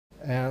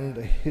and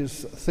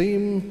his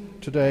theme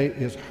today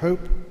is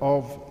Hope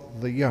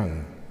of the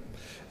Young.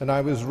 And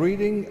I was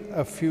reading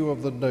a few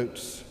of the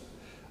notes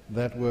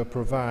that were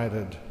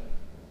provided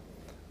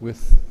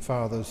with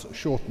Father's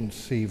shortened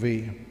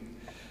CV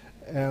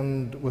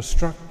and was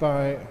struck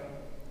by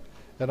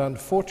an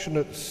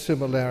unfortunate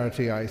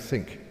similarity, I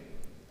think.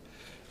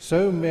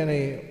 So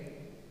many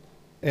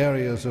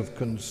areas of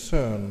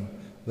concern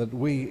that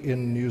we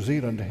in New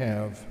Zealand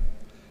have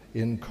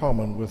in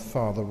common with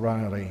Father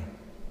Riley.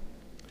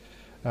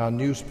 Our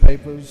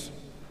newspapers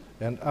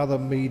and other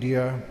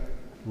media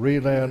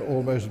relay an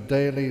almost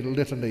daily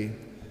litany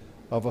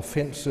of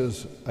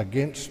offences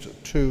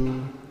against,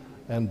 to,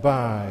 and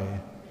by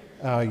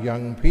our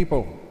young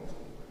people,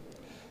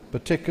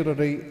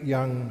 particularly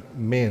young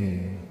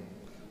men,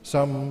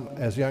 some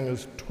as young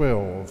as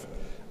 12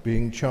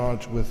 being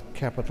charged with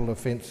capital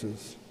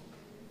offences.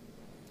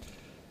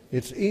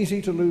 It's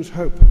easy to lose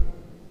hope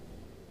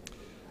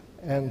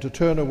and to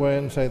turn away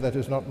and say, that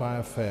is not my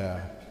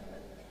affair,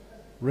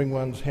 wring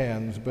one's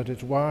hands, but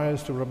it's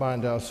wise to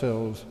remind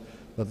ourselves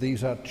that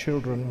these are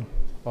children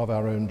of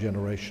our own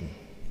generation.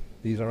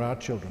 These are our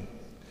children.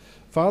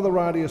 Father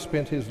Riley has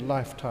spent his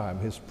lifetime,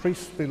 his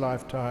priestly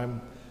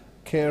lifetime,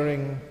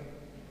 caring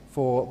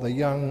for the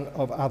young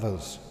of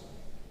others.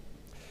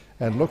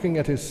 And looking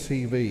at his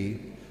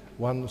CV,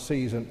 one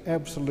sees an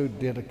absolute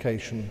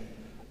dedication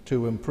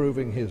to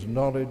improving his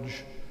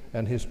knowledge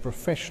and his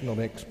professional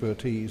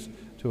expertise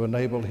to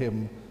enable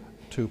him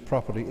to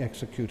properly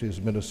execute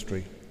his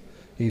ministry.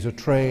 He's a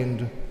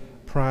trained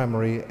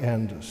primary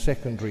and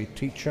secondary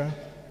teacher.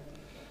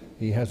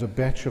 He has a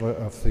Bachelor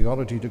of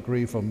Theology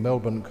degree from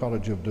Melbourne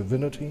College of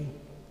Divinity.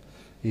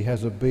 He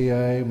has a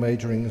BA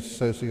majoring in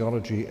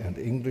Sociology and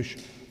English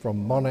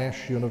from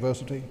Monash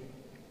University.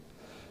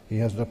 He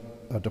has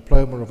a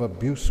Diploma of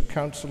Abuse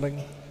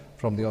Counselling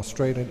from the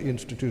Australian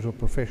Institute of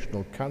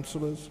Professional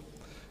Counsellors.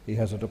 He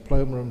has a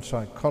Diploma in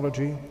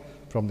Psychology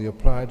from the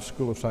Applied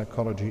School of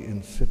Psychology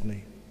in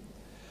Sydney.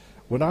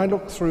 When I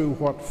look through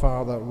what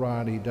Father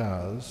Riley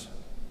does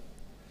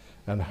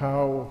and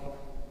how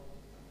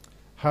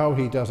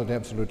he does it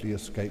absolutely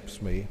escapes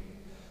me,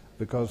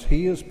 because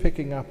he is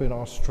picking up in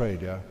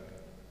Australia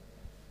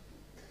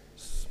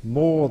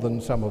more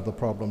than some of the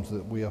problems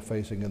that we are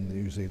facing in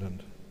New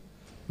Zealand.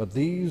 But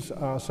these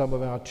are some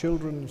of our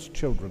children's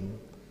children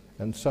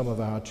and some of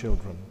our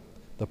children.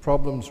 The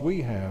problems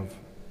we have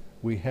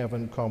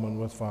in common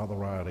with Father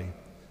Riley.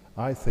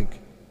 I think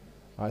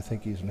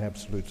he's an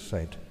absolute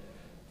saint.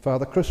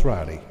 Father Chris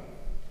Riley.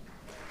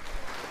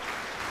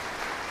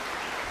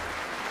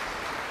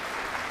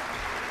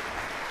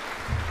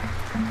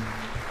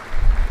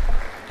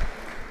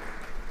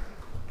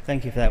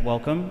 Thank you for that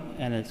welcome,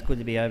 and it's good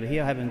to be over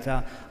here.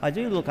 I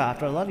do look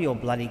after a lot of your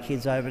bloody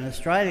kids over in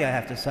Australia, I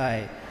have to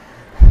say.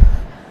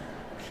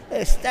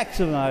 There's stacks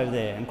of them over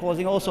there and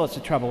causing all sorts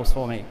of troubles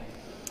for me.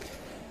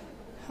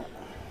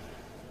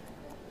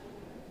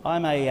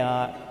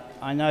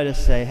 I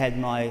noticed they had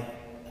my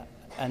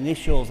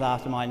initials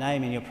after my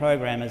name in your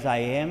program as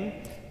AM.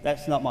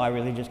 That's not my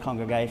religious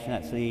congregation,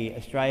 that's the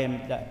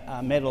Australian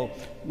medal.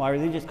 My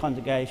religious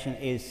congregation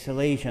is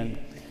Salesian,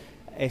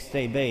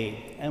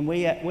 SDB, and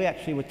we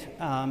actually were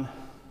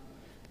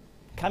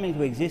come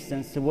into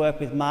existence to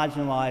work with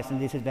marginalised and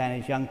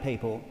disadvantaged young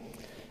people.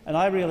 And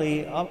I'm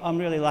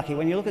really lucky.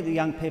 When you look at the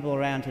young people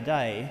around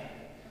today,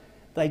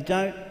 they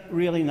don't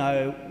really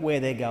know where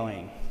they're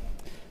going.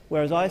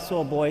 Whereas I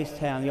saw Boys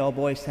Town, the old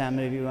Boys Town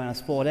movie when I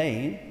was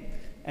 14,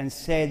 and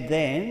said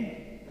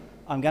then,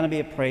 I'm going to be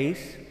a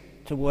priest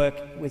to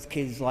work with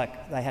kids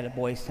like they had at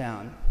Boys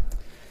Town.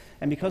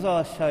 And because I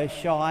was so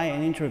shy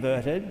and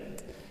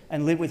introverted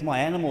and lived with my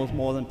animals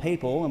more than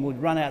people and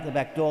would run out the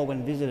back door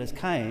when visitors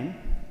came,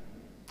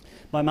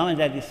 my mum and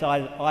dad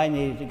decided I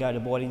needed to go to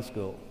boarding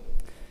school.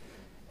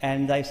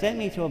 And they sent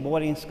me to a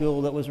boarding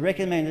school that was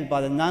recommended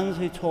by the nuns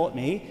who taught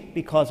me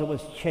because it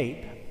was cheap.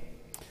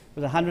 It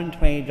was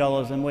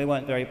 $120 and we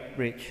weren't very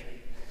rich.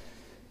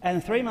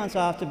 And 3 months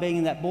after being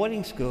in that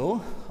boarding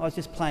school, I was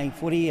just playing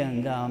footy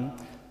and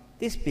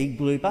this big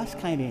blue bus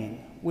came in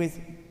with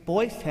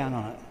Boys Town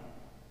on it.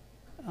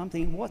 I'm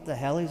thinking, what the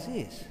hell is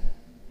this?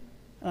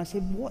 And I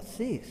said, what's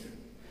this?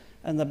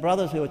 And the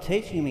brothers who were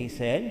teaching me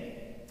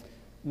said,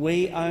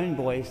 we own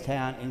Boys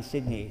Town in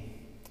Sydney.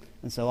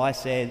 And so I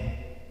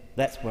said,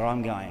 that's where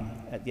I'm going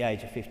at the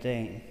age of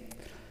 15.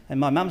 And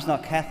my mum's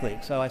not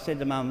Catholic, so I said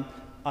to Mum,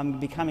 I'm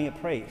becoming a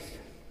priest.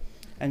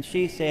 And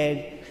she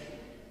said,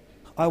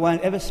 I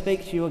won't ever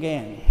speak to you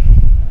again.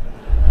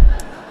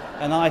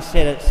 and I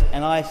said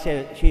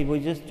it, she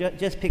would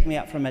just pick me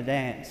up from a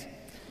dance.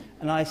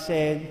 And I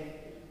said,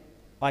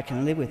 I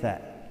can live with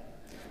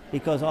that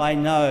because I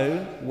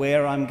know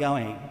where I'm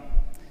going.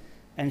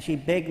 And she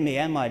begged me,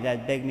 and my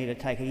dad begged me to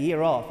take a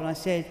year off. And I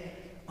said,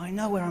 I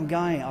know where I'm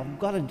going, I've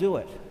got to do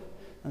it.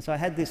 And so I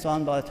had this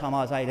on by the time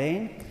I was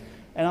 18.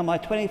 And on my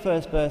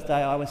 21st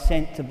birthday, I was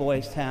sent to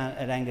Boys Town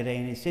at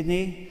Engadine in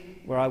Sydney,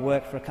 where I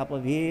worked for a couple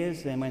of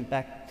years, then went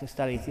back to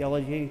study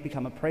theology,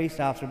 become a priest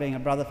after being a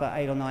brother for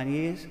 8 or 9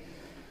 years.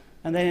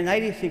 And then in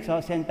 '86, I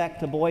was sent back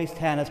to Boys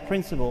Town as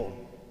principal.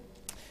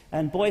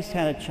 And Boys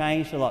Town had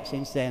changed a lot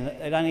since then.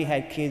 It only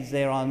had kids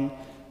there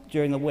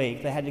during the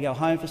week. They had to go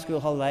home for school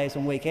holidays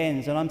and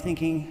weekends. And I'm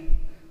thinking,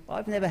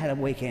 I've never had a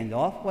weekend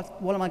off.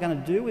 What am I going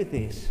to do with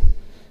this?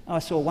 And I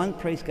saw one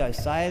priest go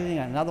sailing,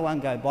 another one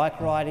go bike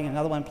riding,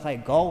 another one play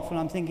golf, and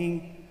I'm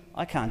thinking,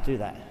 I can't do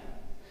that.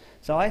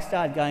 So I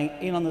started going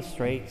in on the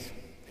streets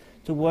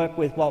to work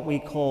with what we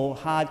call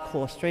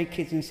hardcore street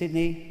kids in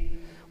Sydney,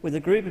 with a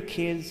group of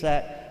kids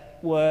that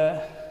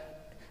were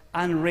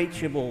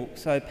unreachable,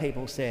 so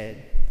people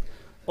said.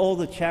 All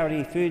the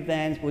charity food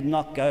vans would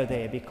not go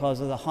there because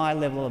of the high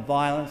level of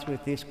violence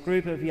with this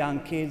group of young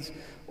kids,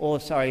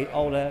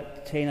 older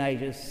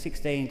teenagers,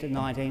 16 to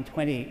 19,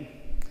 20.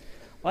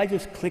 I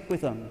just clicked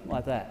with them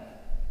like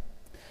that.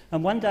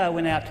 And one day I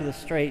went out to the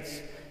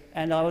streets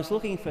and I was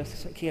looking for a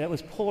kid. It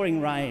was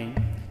pouring rain.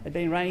 It had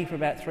been raining for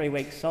about 3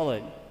 weeks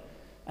solid.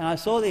 And I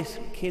saw this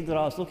kid that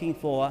I was looking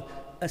for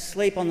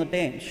asleep on the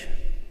bench.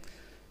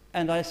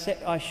 And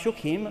I shook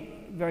him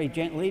very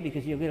gently,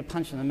 because you'll get a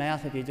punch in the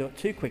mouth if you do it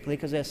too quickly,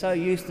 because they're so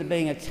used to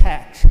being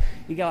attacked.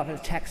 You go up and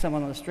attack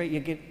someone on the street, you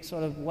get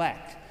sort of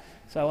whacked.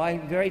 So I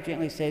very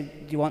gently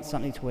said, do you want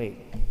something to eat?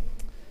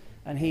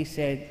 And he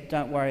said,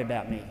 don't worry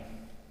about me.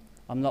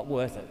 I'm not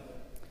worth it.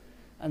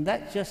 And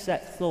that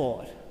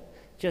thought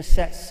just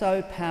sat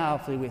so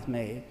powerfully with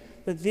me,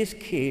 that this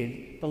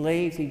kid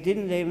believed he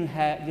didn't even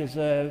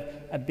deserve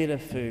a bit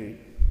of food.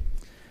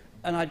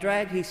 And I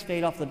dragged his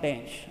feet off the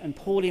bench and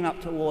pulled him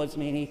up towards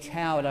me, and he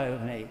towered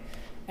over me.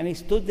 And he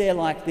stood there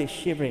like this,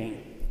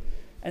 shivering.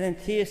 And then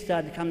tears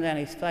started to come down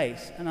his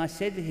face. And I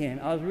said to him,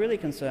 I was really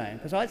concerned,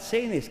 because I'd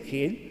seen this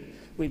kid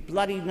with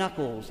bloody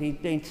knuckles.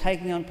 He'd been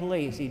taking on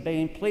police. He'd been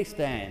in police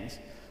vans.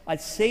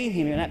 I'd seen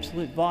him in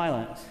absolute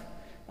violence.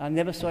 I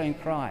never saw him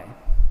cry.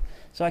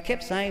 So I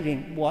kept saying to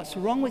him, what's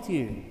wrong with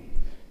you?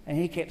 And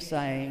he kept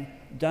saying,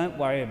 don't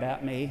worry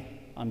about me,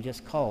 I'm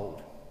just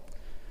cold.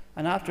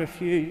 And after a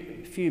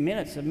few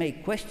minutes of me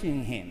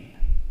questioning him,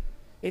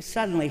 it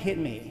suddenly hit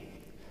me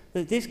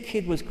that this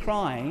kid was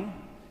crying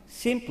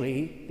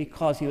simply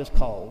because he was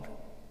cold.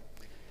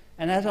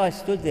 And as I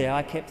stood there,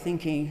 I kept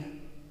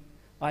thinking,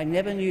 I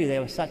never knew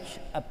there was such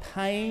a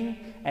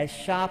pain as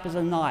sharp as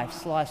a knife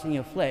slicing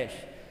your flesh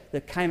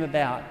that came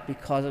about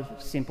because of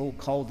simple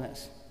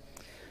coldness.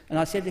 And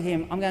I said to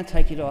him, I'm going to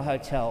take you to a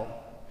hotel.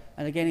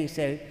 And again he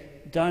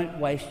said, don't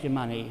waste your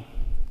money.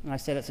 And I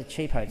said, it's a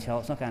cheap hotel,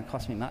 it's not going to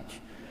cost me much.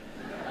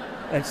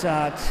 It's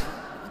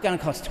going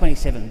to cost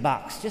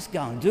 $27, just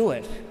go and do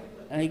it.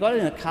 And he got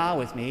in the car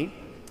with me,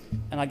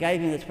 and I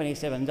gave him the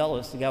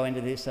 $27 to go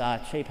into this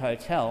cheap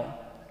hotel.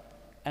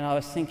 And I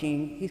was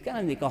thinking, he's going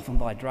to nick off and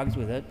buy drugs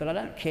with it, but I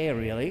don't care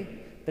really.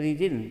 But he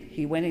didn't.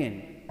 He went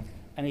in,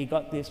 and he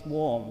got this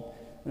warm.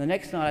 And the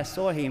next night I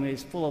saw him, he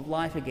was full of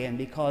life again,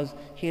 because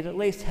he had at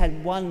least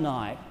had one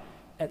night,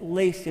 at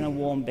least in a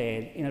warm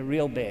bed, in a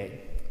real bed.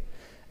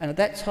 And at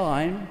that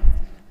time,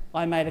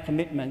 I made a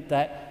commitment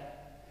that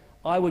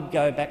I would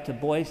go back to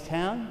Boys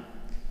Town,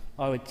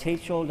 I would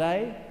teach all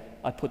day,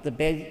 I'd put the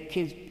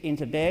kids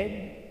into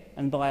bed,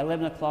 and by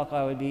 11 o'clock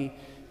I would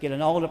get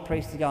an older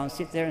priest to go and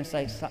sit there and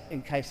say,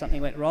 in case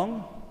something went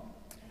wrong,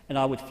 and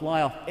I would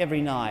fly off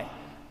every night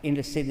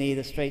into Sydney,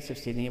 the streets of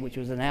Sydney, which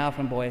was an hour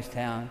from Boys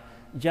Town,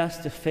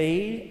 just to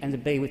feed and to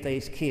be with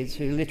these kids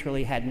who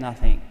literally had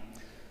nothing.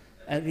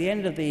 At the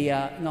end of the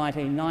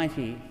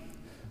 1990,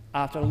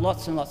 after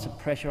lots and lots of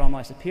pressure on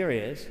my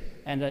superiors,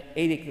 and an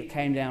edict that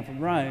came down from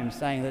Rome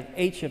saying that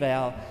each of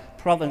our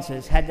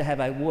provinces had to have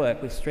a work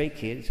with street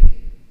kids,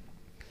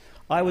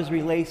 I was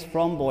released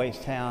from Boys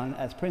Town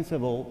as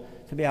principal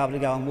to be able to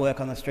go and work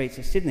on the streets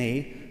of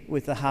Sydney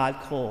with the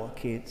hardcore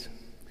kids.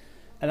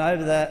 And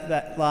over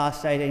that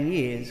last 18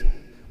 years,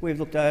 we've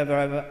looked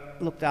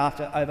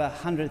after over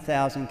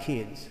 100,000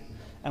 kids.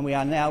 And we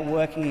are now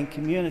working in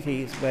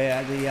communities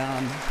where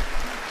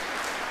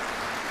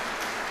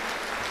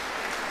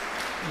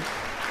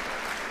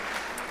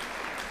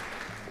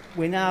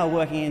we're now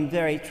working in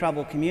very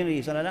troubled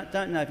communities, and I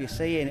don't know if you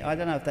see any. I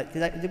don't know if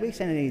did we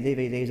send any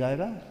DVDs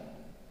over,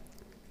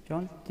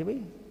 John? Did we?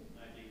 No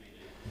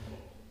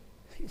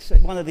DVDs. So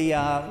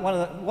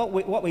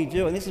what we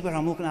do, and this is where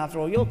I'm looking after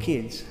all your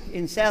kids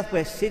in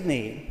southwest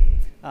Sydney.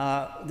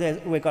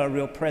 We've got a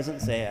real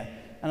presence there,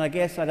 and I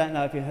guess I don't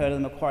know if you heard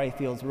of the Macquarie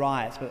Fields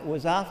riots, but it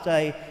was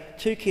after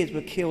 2 kids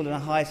were killed in a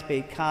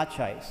high-speed car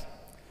chase,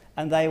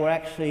 and they were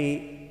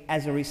actually,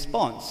 as a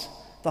response,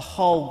 the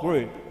whole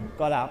group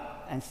got up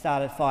and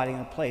started fighting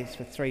the police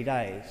for 3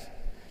 days.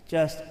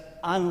 Just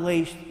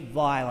unleashed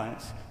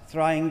violence,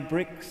 throwing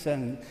bricks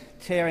and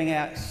tearing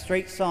out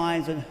street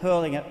signs and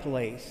hurling at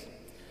police.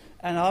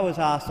 And I was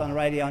asked on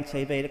radio and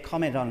TV to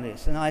comment on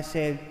this, and I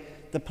said,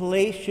 the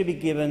police should be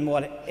given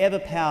whatever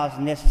powers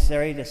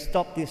necessary to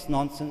stop this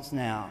nonsense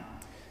now.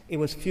 It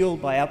was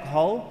fueled by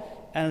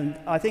alcohol, and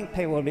I think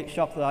people were a bit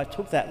shocked that I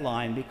took that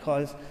line,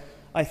 because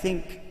I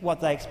think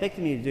what they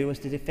expected me to do was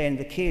to defend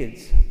the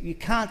kids. You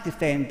can't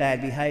defend bad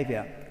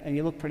behaviour, and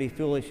you look pretty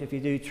foolish if you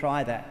do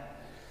try that.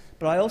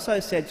 But I also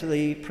said to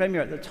the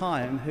Premier at the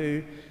time,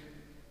 who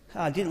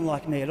didn't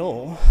like me at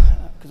all,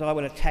 because I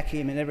would attack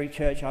him in every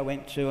church I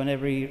went to and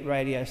every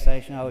radio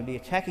station. I would be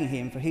attacking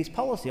him for his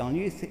policy on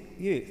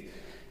youth.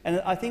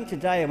 And I think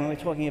today, when we're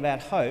talking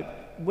about hope,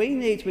 we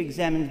need to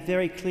examine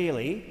very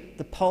clearly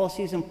the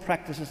policies and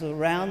practices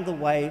around the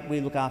way we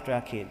look after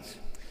our kids.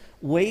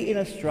 We in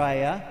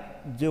Australia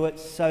do it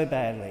so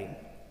badly,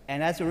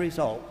 and as a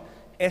result,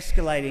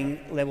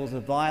 escalating levels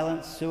of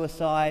violence,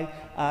 suicide,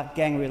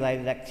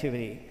 gang-related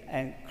activity,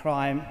 and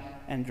crime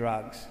and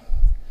drugs.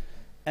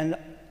 And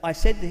I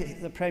said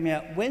to the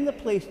Premier, when the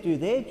police do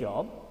their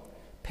job,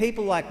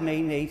 people like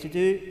me need to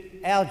do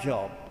our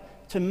job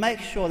to make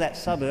sure that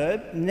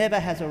suburb never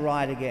has a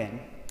riot again.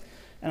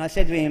 And I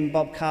said to him,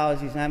 Bob Carr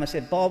is his name, I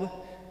said, Bob,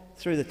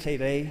 through the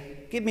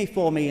TV, give me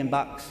 $4 million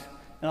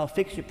and I'll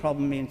fix your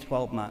problem in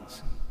 12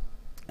 months.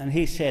 And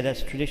he said,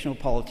 as traditional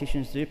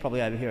politicians do,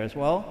 probably over here as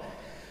well,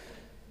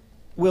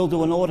 we'll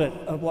do an audit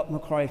of what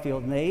Macquarie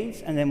Field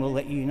needs and then we'll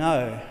let you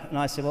know. And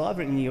I said, well, I've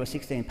written you a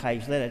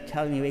 16-page letter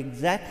telling you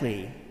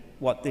exactly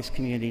what this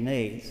community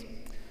needs.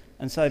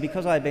 And so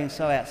because I'd been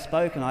so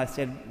outspoken, I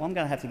said, well, I'm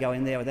going to have to go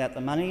in there without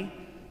the money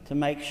to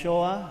make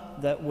sure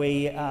that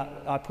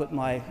I put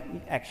my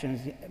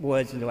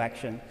words into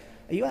action.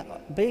 Are you,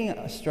 being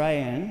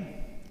Australian,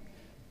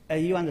 are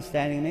you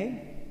understanding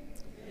me?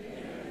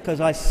 Because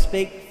I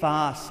speak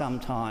fast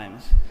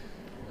sometimes.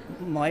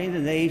 My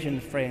Indonesian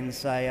friends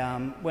say,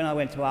 when I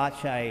went to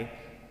Aceh,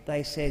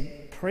 they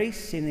said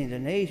priests in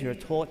Indonesia are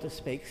taught to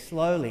speak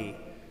slowly.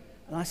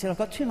 And I said, I've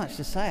got too much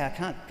to say, I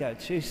can't go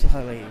too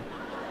slowly.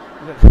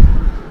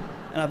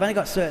 And I've only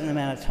got a certain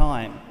amount of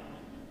time.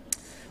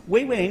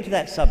 We went into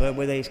that suburb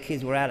where these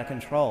kids were out of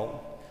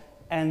control,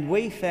 and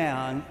we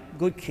found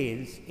good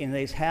kids in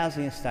these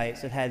housing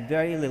estates that had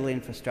very little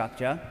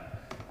infrastructure,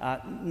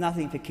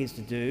 nothing for kids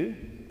to do,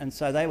 and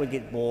so they would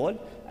get bored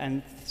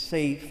and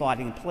see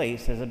fighting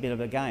police as a bit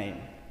of a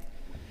game.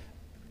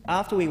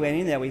 After we went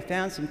in there, we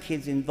found some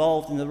kids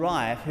involved in the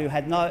riot who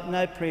had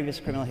no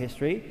previous criminal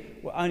history,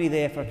 were only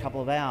there for a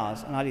couple of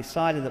hours, and I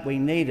decided that we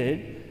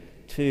needed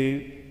to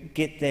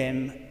get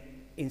them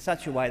in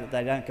such a way that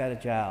they don't go to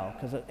jail,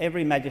 because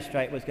every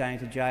magistrate was going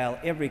to jail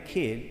every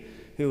kid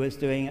who was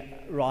doing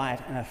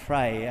riot and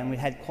affray, and we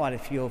had quite a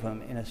few of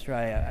them in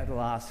Australia over the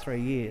last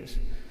 3 years.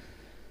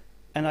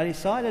 And I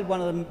decided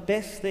one of the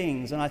best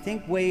things, and I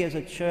think we as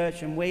a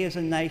church and we as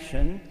a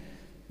nation,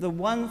 the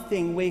one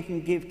thing we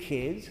can give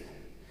kids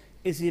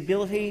is the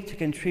ability to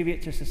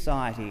contribute to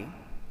society.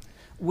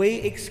 We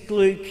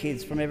exclude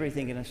kids from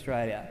everything in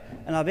Australia.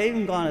 And I've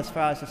even gone as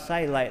far as to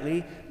say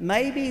lately,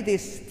 maybe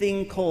this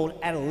thing called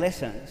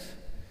adolescence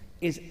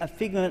is a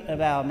figment of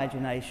our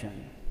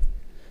imagination.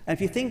 And if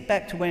you think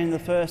back to when the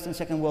First and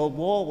Second World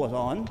War was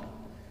on,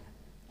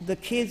 the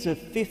kids of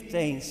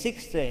 15,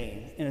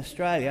 16 in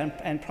Australia,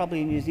 and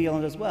probably in New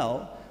Zealand as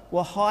well,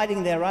 were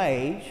hiding their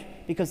age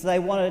because they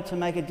wanted to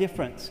make a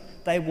difference.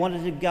 They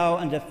wanted to go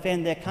and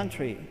defend their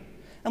country.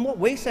 And what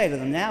we say to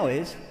them now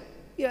is,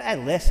 you're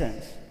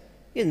adolescents.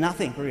 You're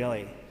nothing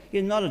really.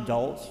 You're not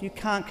adults. You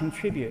can't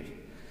contribute.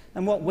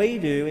 And what we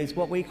do is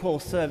what we call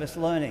service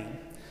learning.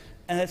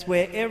 And it's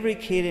where every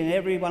kid in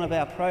every one of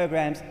our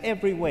programs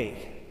every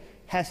week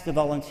has to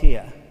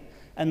volunteer.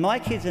 And my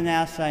kids are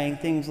now saying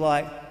things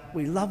like,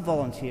 we love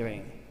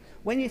volunteering.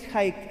 When you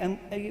take, and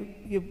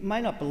you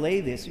may not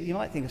believe this, you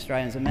might think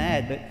Australians are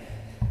mad, but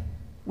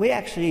we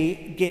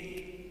actually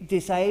get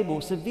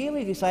disabled,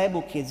 severely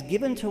disabled kids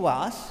given to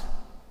us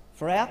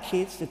for our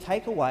kids to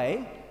take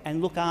away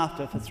and look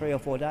after for 3 or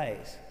 4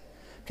 days.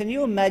 Can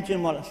you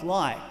imagine what it's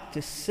like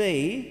to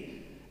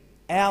see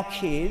our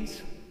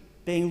kids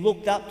being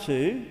looked up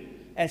to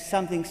as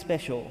something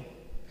special?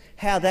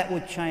 How that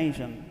would change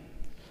them.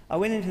 I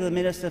went into the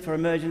Minister for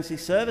Emergency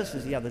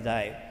Services the other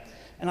day,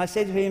 and I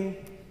said to him,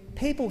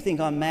 people think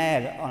I'm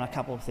mad on a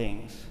couple of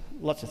things,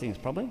 lots of things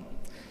probably.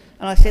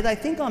 And I said, they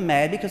think I'm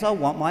mad because I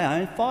want my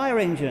own fire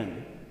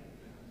engine.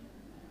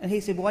 And he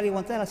said, why do you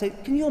want that? I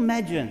said, can you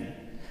imagine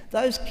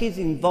those kids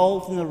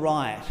involved in the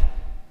riot,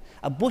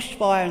 a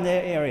bushfire in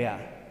their area,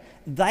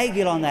 they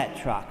get on that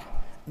truck,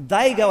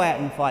 they go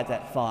out and fight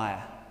that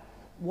fire.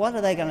 What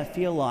are they going to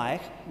feel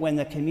like when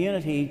the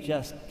community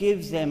just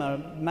gives them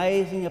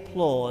amazing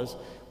applause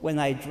when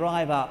they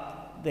drive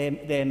up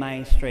their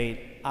main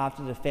street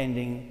after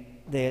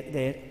defending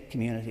their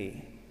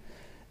community?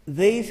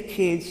 These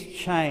kids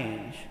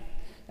change.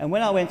 And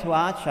when I went to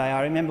Aceh,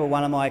 I remember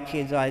one of my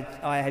kids, I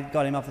had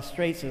got him off the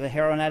streets as a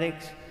heroin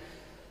addict.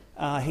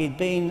 He'd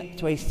been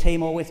to East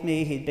Timor with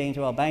me, he'd been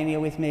to Albania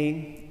with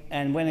me,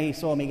 and when he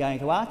saw me going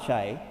to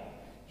Aceh,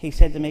 he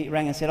said to me,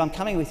 rang and said, I'm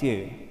coming with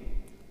you.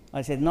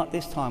 I said, not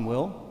this time,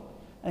 Will.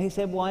 And he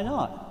said, why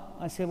not?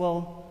 I said,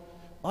 well,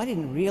 I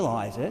didn't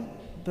realise it,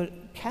 but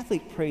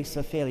Catholic priests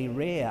are fairly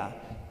rare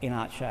in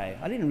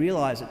Aceh. I didn't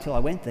realise it till I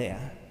went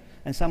there.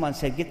 And someone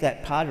said, get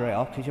that padre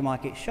off because you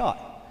might get shot.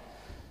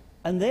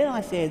 And then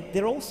I said,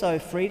 there are also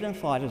freedom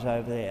fighters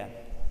over there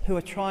who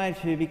are trying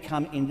to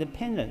become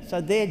independent.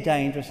 So they're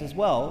dangerous as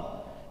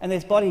well. And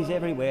there's bodies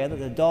everywhere that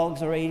the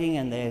dogs are eating,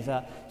 and there's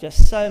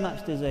just so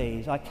much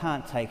disease. I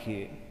can't take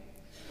you.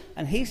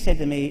 And he said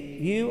to me,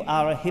 you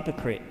are a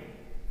hypocrite.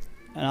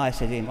 And I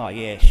said to him, oh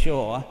yeah,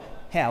 sure,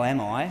 how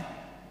am I?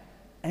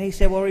 And he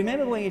said, well,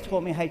 remember when you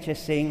taught me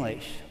HSC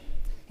English?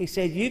 He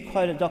said, you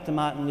quoted Dr.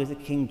 Martin Luther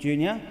King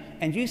Jr.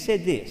 and you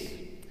said this: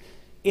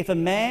 if a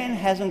man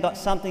hasn't got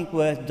something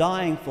worth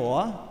dying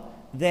for,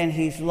 then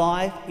his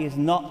life is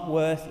not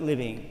worth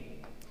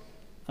living.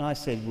 And I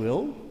said,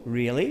 Will,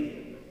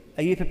 really?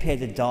 Are you prepared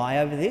to die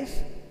over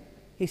this?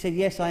 He said,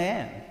 yes, I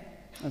am.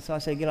 And so I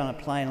said, get on a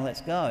plane and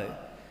let's go.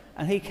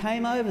 And he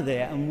came over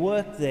there and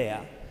worked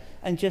there,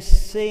 and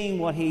just seeing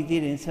what he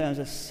did in terms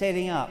of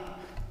setting up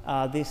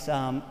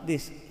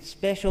this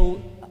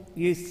special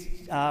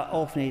youth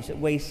orphanage that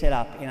we set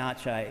up in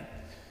Archade.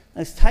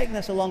 It's taken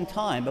us a long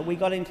time, but we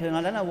got into, and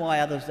I don't know why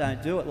others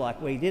don't do it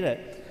like we did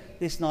it.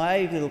 This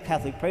naive little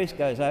Catholic priest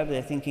goes over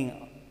there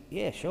thinking,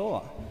 yeah,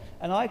 sure.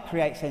 And I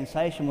create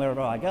sensation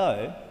wherever I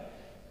go,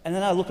 and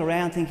then I look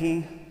around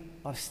thinking,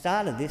 I've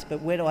started this,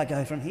 but where do I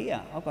go from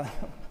here? I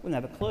wouldn't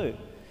have a clue.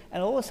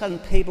 And all of a sudden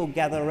people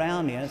gather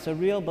around me, and it's a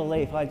real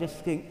belief. I just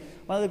think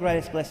one of the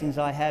greatest blessings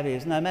I have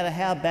is no matter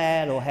how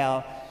bad or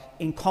how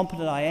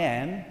incompetent I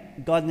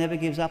am, God never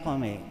gives up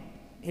on me.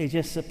 He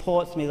just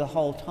supports me the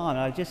whole time. And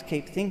I just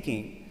keep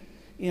thinking,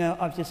 you know,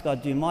 I've just got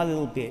to do my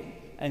little bit,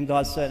 and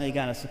God's certainly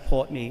going to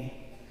support me.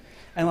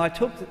 And I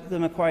took the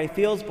Macquarie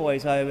Fields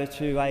boys over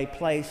to a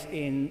place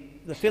in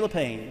the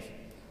Philippines,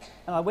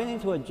 and I went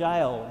into a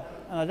jail.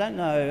 And I don't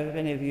know if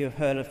any of you have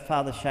heard of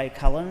Father Shea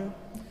Cullen.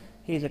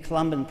 He's a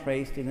Colombian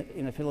priest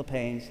in the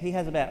Philippines. He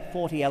has about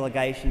 40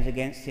 allegations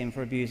against him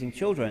for abusing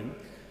children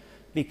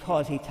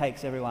because he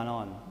takes everyone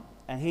on.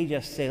 And he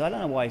just says, I don't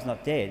know why he's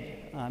not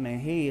dead. I mean,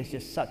 he is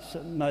just such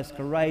the most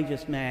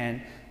courageous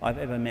man I've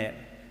ever met.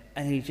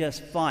 And he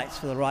just fights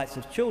for the rights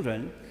of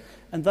children.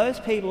 And those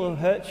people who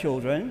hurt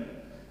children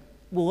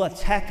will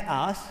attack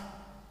us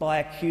by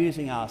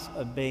accusing us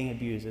of being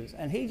abusers.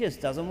 And he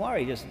just doesn't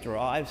worry, he just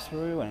drives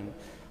through, and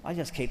I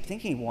just keep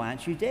thinking, why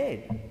aren't you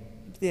dead?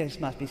 There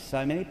must be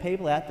so many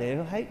people out there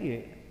who hate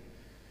you.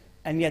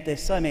 And yet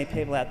there's so many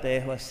people out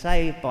there who are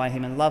saved by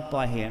him and loved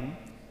by him.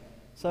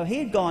 So he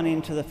had gone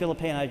into the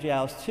Filipino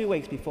jails 2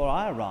 weeks before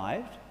I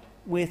arrived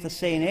with a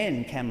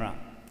CNN camera.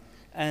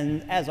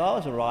 And as I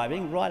was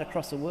arriving, right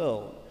across the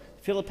world,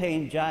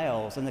 Philippine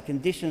jails and the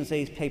conditions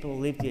these people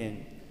lived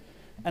in.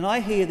 And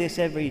I hear this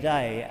every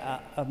day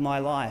of my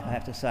life, I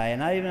have to say.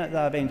 And even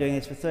though I've been doing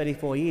this for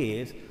 34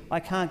 years, I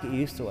can't get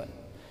used to it.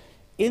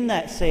 In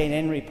that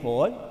CNN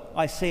report,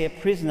 I see a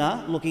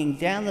prisoner looking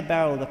down the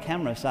barrel of the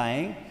camera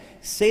saying,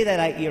 see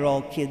that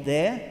 8-year-old kid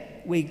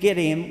there? We get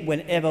him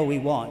whenever we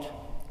want.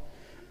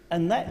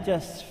 And that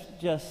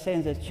just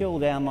sends a chill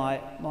down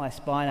my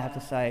spine, I have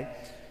to say.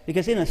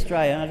 Because in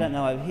Australia, and I don't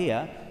know over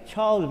here,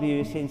 child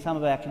abuse in some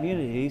of our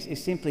communities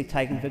is simply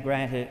taken for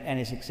granted and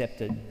is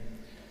accepted.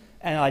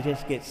 And I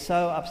just get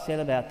so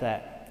upset about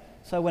that.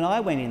 So when I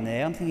went in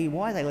there, I'm thinking,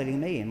 why are they letting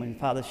me in when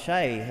Father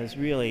Shea has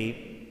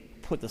really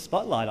put the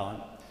spotlight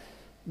on?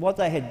 What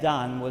they had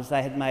done was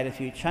they had made a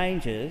few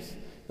changes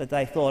that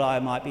they thought I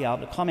might be able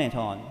to comment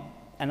on.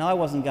 And I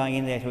wasn't going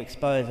in there to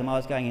expose them, I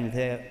was going in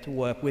there to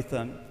work with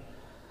them.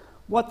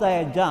 What they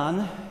had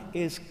done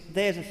is,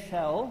 there's a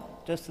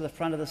cell just to the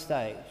front of the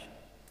stage.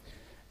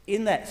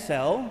 In that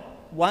cell,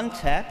 one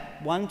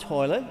tap, one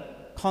toilet,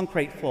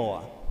 concrete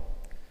floor.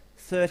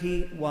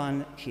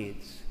 31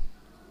 kids.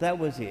 That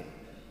was it,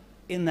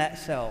 in that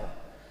cell.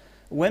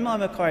 When my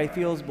Macquarie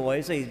Fields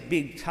boys, these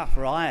big tough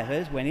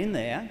rioters, went in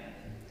there,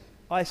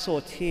 I saw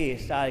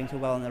tears starting to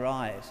well in their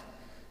eyes.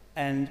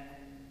 And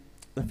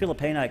the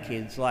Filipino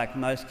kids, like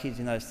most kids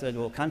in those third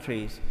world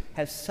countries,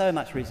 have so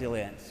much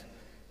resilience.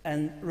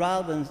 And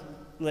rather than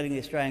letting the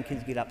Australian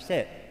kids get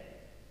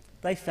upset,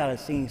 they started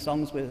singing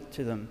songs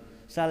to them,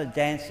 started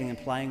dancing and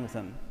playing with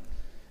them.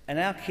 And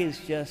our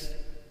kids just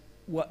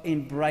were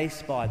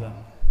embraced by them.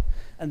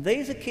 And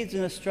these are kids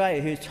in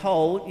Australia who are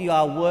told you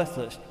are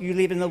worthless. You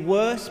live in the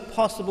worst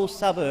possible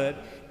suburb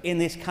in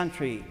this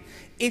country.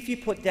 If you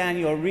put down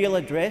your real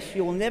address,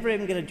 you will never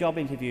even get a job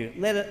interview,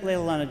 let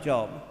alone a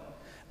job.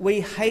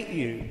 We hate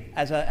you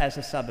as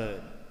a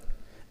suburb.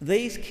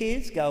 These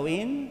kids go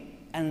in,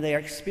 and their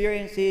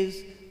experience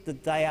is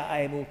that they are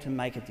able to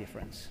make a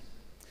difference.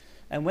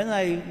 And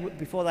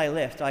before they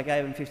left, I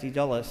gave them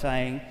 $50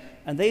 saying,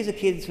 and these are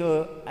kids who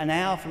are an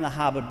hour from the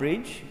Harbour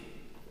Bridge,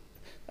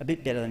 a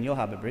bit better than your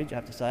Harbour Bridge, I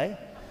have to say,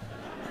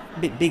 a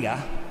bit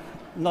bigger,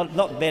 not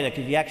better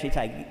because you actually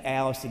take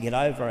hours to get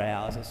over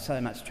hours, there's so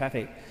much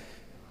traffic.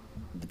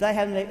 But they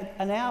have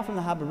an hour from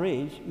the Harbour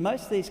Bridge.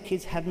 Most of these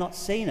kids have not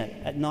seen it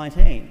at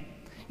 19.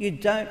 You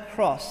don't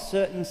cross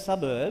certain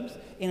suburbs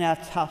in our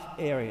tough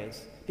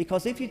areas,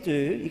 because if you do,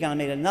 you're going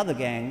to meet another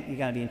gang you're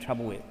going to be in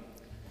trouble with.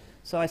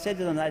 So I said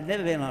to them they'd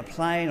never been on a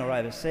plane or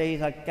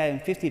overseas. I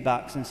gave them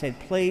 $50 and said,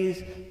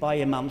 please buy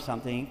your mum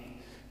something.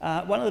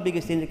 One of the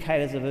biggest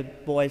indicators of a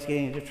boy's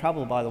getting into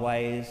trouble, by the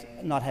way, is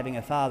not having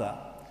a father.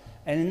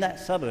 And in that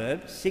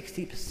suburb,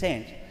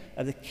 60%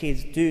 of the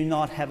kids do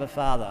not have a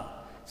father.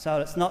 So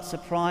it's not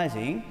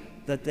surprising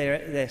that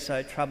they're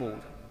so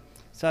troubled.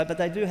 But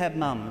they do have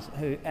mums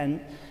and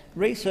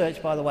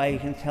research, by the way, you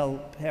can tell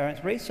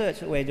parents,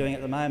 research that we're doing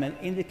at the moment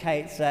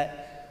indicates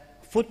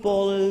that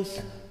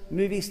footballers,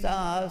 movie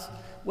stars,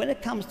 when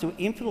it comes to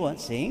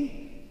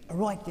influencing, are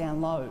right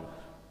down low.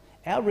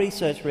 Our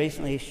research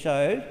recently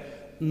showed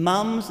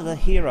mums are the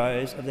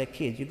heroes of their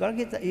kids. You've got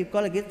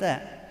to get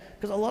that.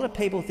 Because a lot of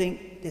people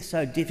think they're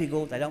so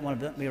difficult, they don't want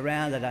to be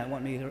around, they don't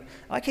want me to...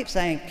 I keep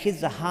saying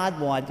kids are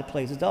hardwired to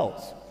please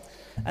adults.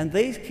 And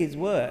these kids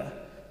were.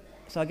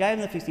 So I gave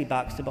them the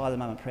 $50 to buy the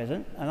mum a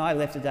present, and I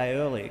left a day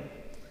early.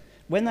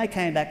 When they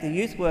came back, the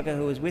youth worker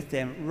who was with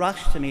them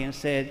rushed to me and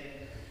said,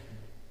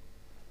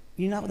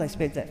 "You know what they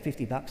spent that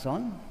 $50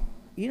 on?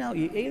 You know,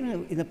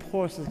 even in the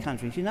poorest of the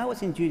countries, you know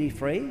what's in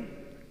duty-free?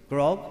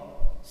 Grog,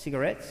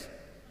 cigarettes,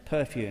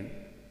 perfume."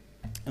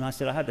 And I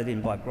said, "I hope they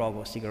didn't buy grog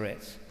or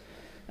cigarettes."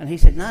 And he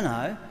said,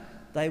 no,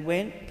 they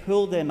went,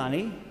 pooled their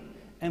money,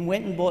 and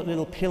went and bought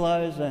little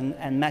pillows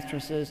and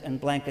mattresses and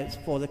blankets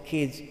for the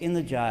kids in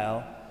the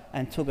jail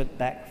and took it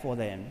back for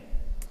them.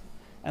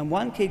 And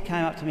one kid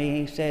came up to me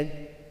and he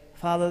said,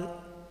 "Father,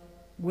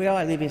 where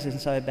I live isn't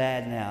so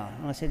bad now."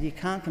 And I said, "You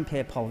can't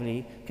compare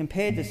poverty.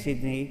 Compared to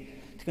Sydney,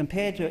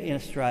 compared to in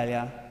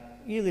Australia,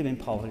 you live in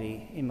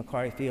poverty in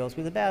Macquarie Fields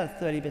with about a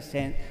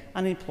 30%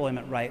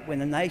 unemployment rate when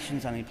the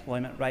nation's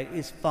unemployment rate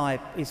is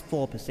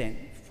 4%,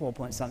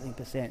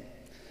 4-point-something%.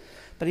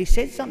 But he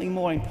said something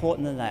more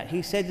important than that.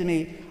 He said to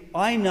me,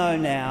 "I know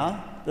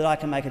now that I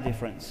can make a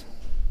difference."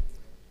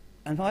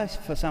 And I,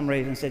 for some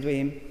reason, said to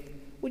him,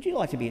 "Would you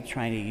like to be a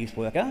trainee youth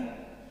worker?"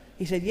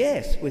 He said,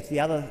 "Yes," with the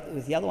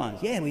other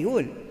ones. "Yeah, we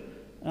would."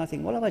 And I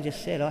think, what have I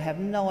just said? I have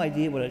no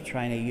idea what a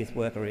trainee youth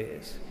worker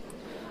is.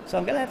 So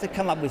I'm going to have to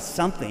come up with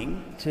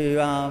something to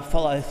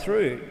follow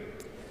through.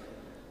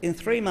 In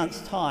 3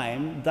 months'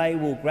 time, they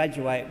will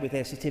graduate with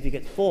their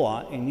Certificate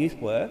 4 in youth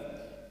work,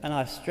 and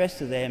I've stressed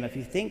to them, if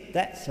you think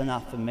that's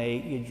enough for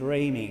me, you're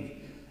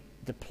dreaming.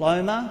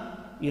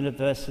 Diploma,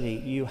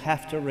 university, you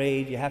have to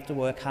read, you have to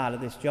work hard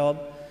at this job.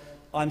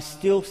 I'm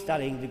still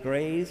studying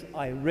degrees.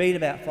 I read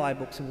about 5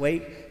 books a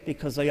week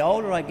because the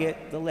older I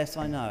get, the less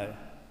I know.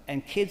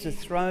 And kids are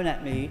thrown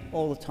at me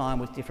all the time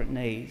with different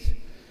needs.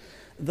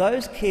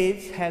 Those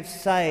kids have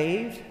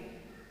saved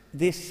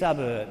this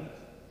suburb.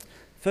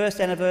 First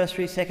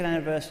anniversary, second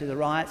anniversary of the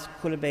riots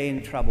could have been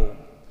in trouble.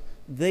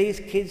 These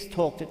kids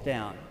talked it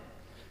down.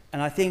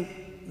 And I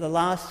think the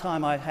last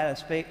time I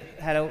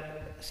had a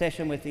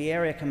session with the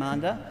area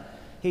commander,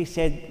 he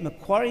said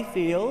Macquarie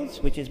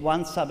Fields, which is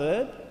one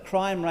suburb,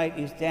 crime rate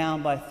is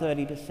down by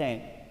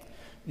 30%.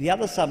 The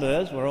other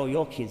suburbs, where all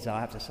your kids are,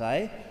 I have to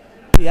say,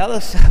 the other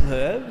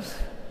suburbs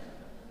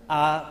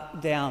are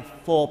down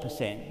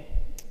 4%.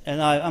 And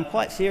I'm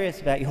quite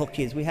serious about your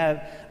kids. We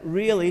have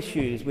real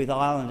issues with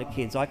Islander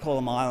kids. I call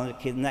them Islander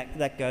kids, and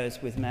that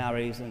goes with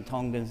Maoris and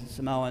Tongans and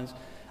Samoans.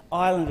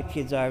 Islander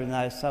kids over in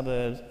those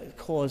suburbs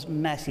cause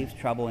massive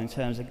trouble in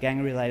terms of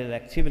gang-related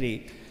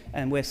activity,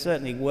 and we're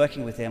certainly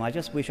working with them. I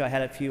just wish I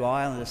had a few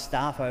Islander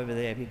staff over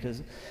there,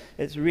 because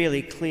it's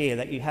really clear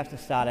that you have to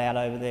start out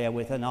over there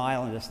with an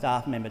Islander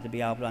staff member to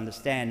be able to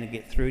understand and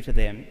get through to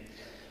them.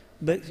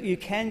 But you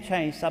can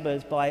change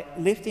suburbs by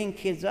lifting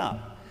kids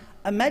up.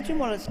 Imagine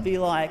what it'd be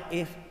like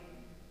if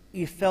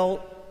you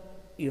felt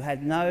you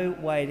had no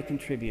way to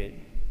contribute.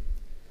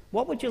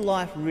 What would your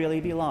life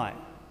really be like?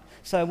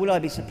 So would I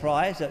be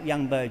surprised at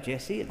young Bo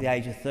Jesse at the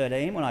age of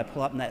 13 when I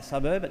pull up in that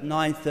suburb at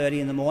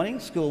 9:30 in the morning,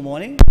 school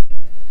morning,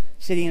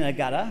 sitting in a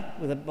gutter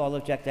with a bottle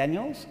of Jack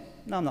Daniels?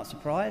 No, I'm not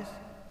surprised.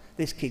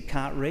 This kid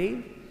can't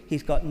read.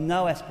 He's got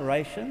no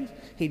aspirations.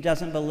 He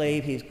doesn't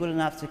believe he's good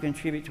enough to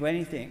contribute to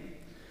anything.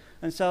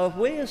 And so if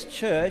we as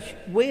church,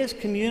 we as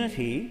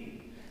community,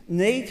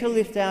 need to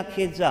lift our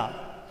kids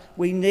up.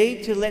 We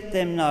need to let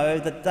them know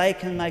that they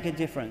can make a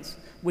difference.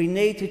 We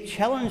need to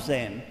challenge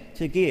them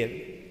to give.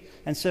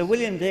 And Sir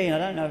William Dean, I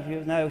don't know if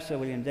you know Sir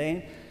William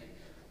Dean,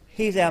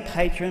 he's our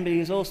patron, but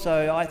he's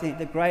also, I think,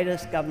 the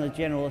greatest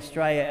Governor-General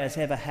Australia has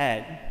ever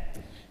had.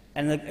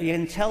 And you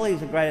can tell he's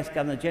the greatest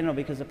Governor-General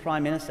because the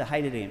Prime Minister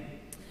hated him.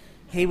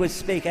 He would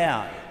speak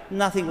out.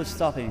 Nothing would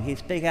stop him. He'd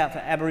speak out for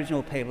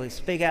Aboriginal people. He'd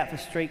speak out for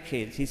street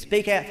kids. He'd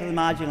speak out for the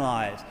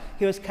marginalised.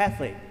 He was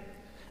Catholic.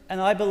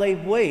 And I believe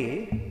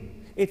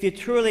if you're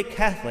truly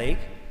Catholic,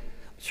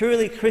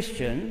 truly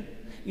Christian,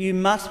 you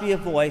must be a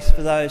voice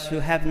for those who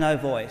have no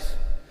voice.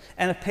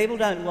 And if people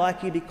don't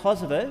like you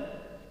because of it,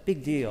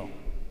 big deal.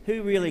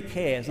 Who really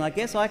cares? And I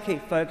guess I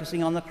keep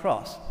focusing on the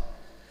cross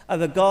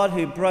of a God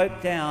who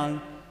broke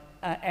down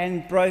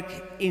and broke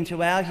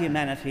into our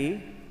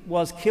humanity,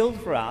 was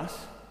killed for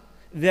us,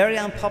 very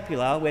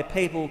unpopular, where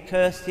people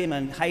cursed him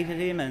and hated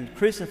him and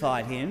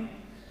crucified him,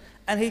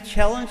 and he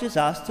challenges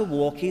us to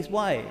walk his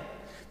way.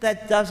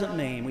 That doesn't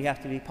mean we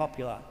have to be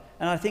popular.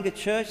 And I think a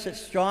church that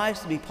strives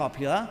to be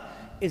popular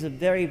is a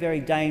very, very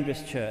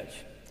dangerous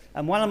church.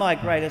 And one of my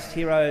greatest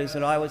heroes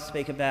that I would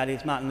speak about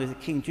is Martin Luther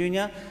King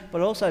Jr.,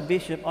 but also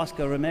Bishop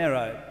Oscar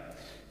Romero,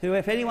 who,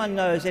 if anyone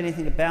knows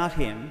anything about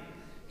him,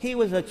 he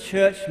was a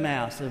church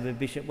mouse of a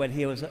bishop when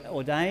he was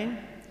ordained.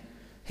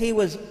 He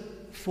was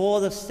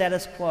for the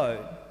status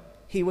quo.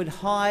 He would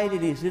hide in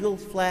his little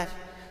flat,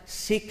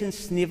 sick and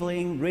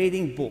snivelling,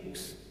 reading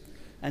books.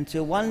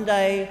 Until one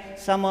day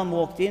someone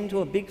walked into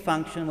a big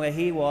function where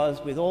he was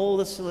with all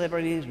the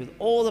celebrities, with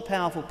all the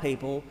powerful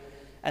people,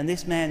 and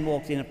this man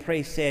walked in, a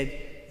priest said,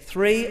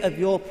 3 of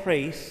your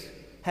priests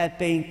have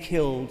been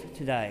killed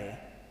today.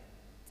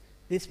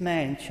 This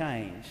man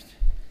changed.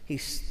 He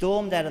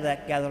stormed out of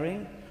that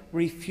gathering,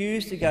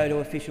 refused to go to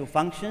official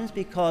functions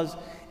because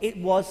it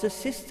was the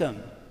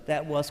system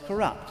that was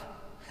corrupt.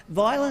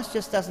 Violence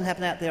just doesn't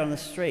happen out there on the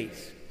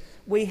streets.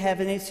 We have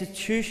an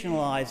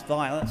institutionalised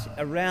violence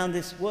around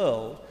this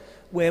world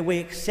where we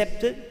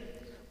accept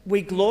it,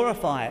 we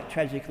glorify it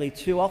tragically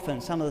too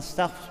often. Some of the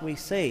stuff we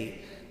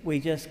see, we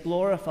just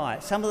glorify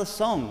it. Some of the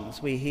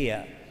songs we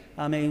hear,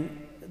 I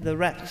mean, the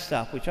rap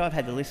stuff, which I've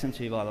had to listen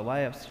to, by the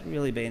way,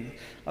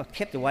 I've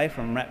kept away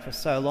from rap for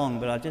so long,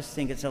 but I just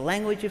think it's a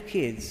language of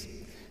kids.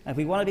 And if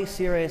we want to be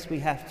serious, we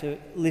have to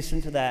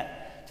listen to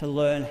that to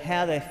learn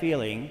how they're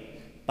feeling,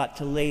 but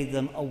to lead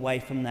them away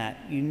from that.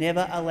 You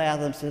never allow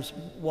them to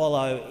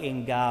wallow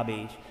in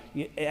garbage.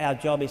 Our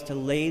job is to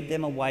lead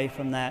them away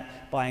from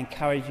that by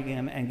encouraging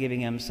them and giving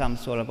them some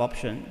sort of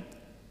option.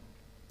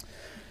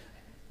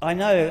 I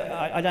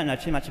don't know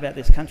too much about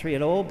this country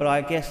at all, but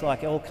I guess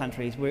like all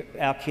countries,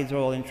 our kids are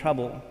all in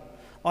trouble.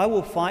 I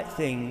will fight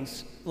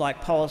things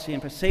like policy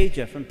and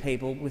procedure from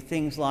people with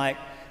things like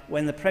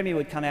when the Premier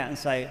would come out and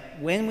say,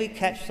 when we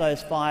catch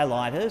those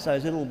firelighters,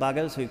 those little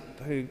buggers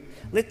who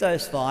lit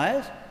those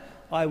fires,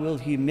 I will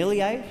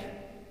humiliate,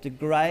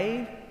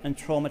 degrade and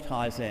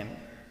traumatise them.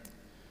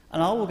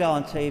 And I will go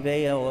on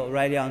TV or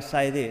radio and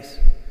say this,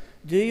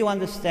 do you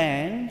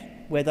understand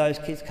where those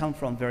kids come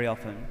from very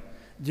often?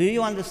 Do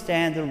you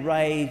understand the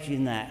rage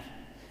in that?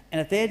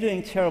 And if they're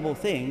doing terrible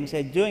things,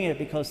 they're doing it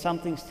because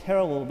something's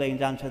terrible being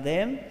done to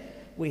them.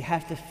 We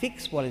have to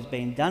fix what is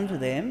being done to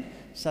them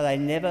so they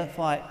never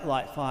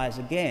light fires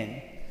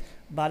again.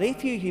 But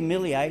if you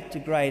humiliate,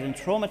 degrade and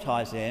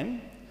traumatise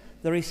them,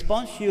 the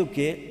response you'll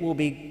get will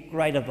be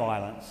greater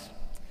violence.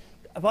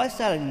 If I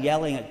started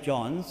yelling at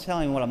John,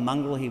 telling him what a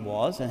mongrel he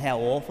was and how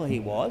awful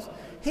he was,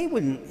 he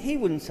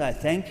wouldn't say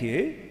thank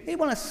you. He'd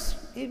want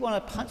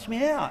to punch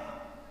me out.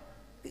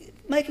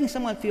 Making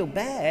someone feel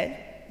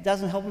bad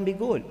doesn't help them be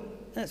good.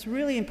 And it's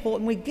really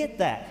important we get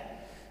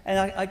that. And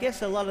I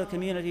guess a lot of the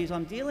communities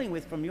I'm dealing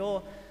with from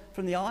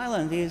the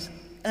island is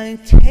an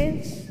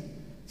intense,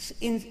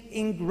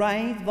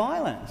 ingrained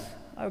violence.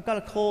 I've got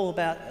a call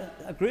about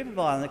a group of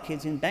Islander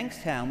kids in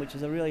Bankstown, which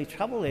is a really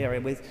troubled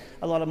area with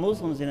a lot of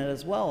Muslims in it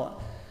as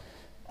well.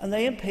 And the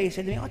MP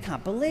said to me, I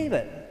can't believe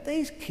it.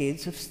 These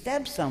kids have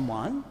stabbed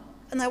someone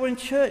and they were in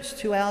church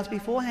 2 hours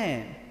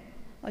beforehand.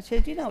 I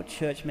said, do you know what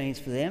church means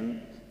for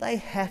them? They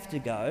have to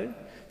go.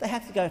 They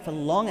have to go for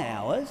long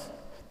hours.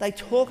 They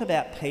talk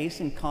about peace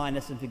and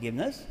kindness and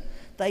forgiveness.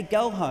 They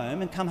go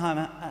home and come home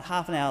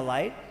half an hour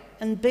late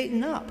and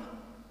beaten up.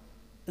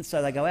 And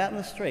so they go out in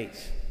the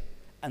streets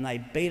and they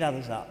beat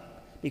others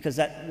up because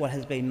that's what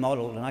has been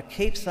modelled. And I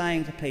keep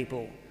saying to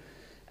people,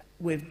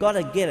 we've got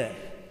to get it.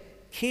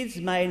 Kids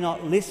may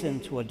not listen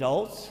to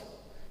adults,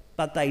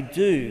 but they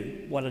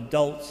do what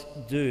adults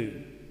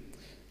do.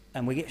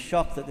 And we get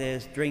shocked that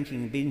there's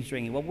drinking, binge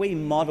drinking. Well, we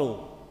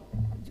model.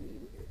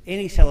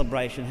 Any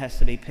celebration has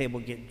to be people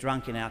get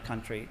drunk in our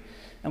country.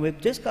 And we've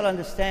just got to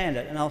understand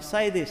it. And I'll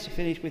say this to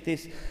finish with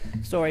this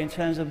story in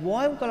terms of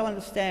why we've got to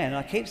understand.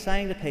 And I keep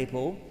saying to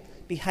people,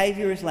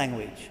 behaviour is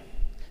language.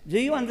 Do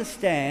you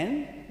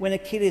understand when a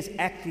kid is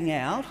acting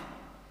out,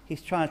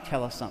 he's trying to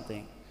tell us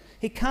something?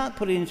 He can't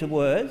put it into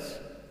words,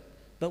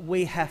 but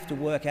we have to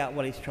work out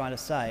what he's trying to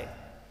say.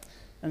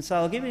 And so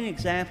I'll give you an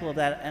example of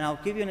that, and I'll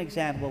give you an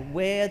example of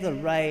where the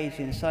rage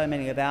in so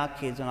many of our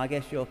kids, and I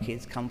guess your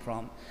kids, come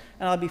from.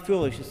 And I'd be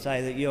foolish to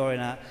say that you're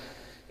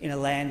in a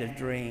land of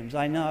dreams.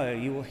 I know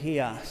you will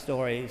hear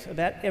stories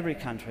about every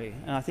country,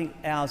 and I think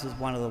ours is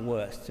one of the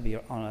worst, to be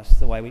honest,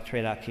 the way we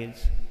treat our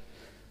kids.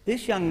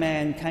 This young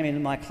man came into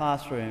my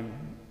classroom,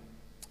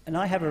 and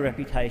I have a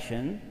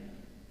reputation.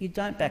 You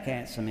don't back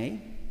answer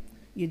me.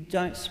 You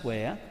don't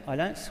swear. I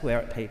don't swear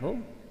at people.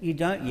 You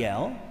don't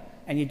yell,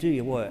 and you do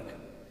your work.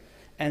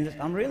 And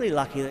I'm really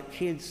lucky that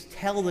kids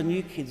tell the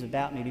new kids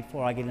about me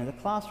before I get into the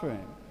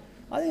classroom.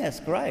 I think that's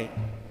great.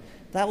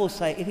 They will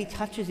say, if he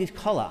touches his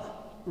collar,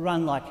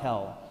 run like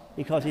hell,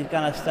 because he's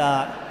going to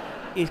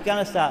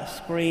start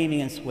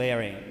screaming and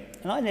swearing.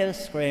 And I never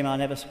scream, I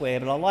never swear,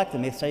 but I like the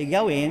myth. So you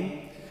go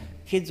in,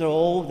 kids are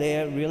all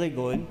there, really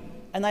good,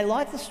 and they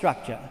like the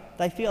structure.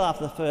 They feel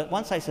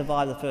once they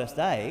survive the first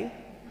day,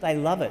 they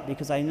love it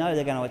because they know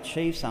they're going to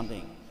achieve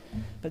something.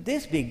 But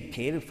this big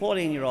kid, a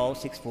 14-year-old,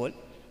 6 foot,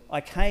 I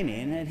came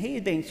in and he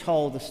had been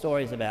told the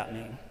stories about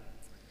me.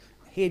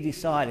 He had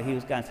decided he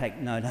was going to take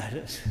no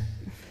notice.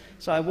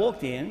 So I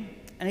walked in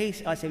and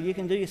I said, you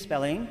can do your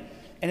spelling.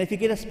 And if you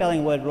get a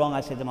spelling word wrong,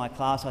 I said to my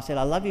class, I said,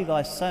 I love you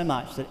guys so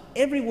much that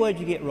every word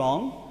you get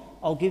wrong,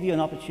 I'll give you an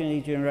opportunity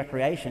during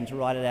recreation to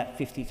write it out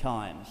 50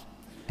 times.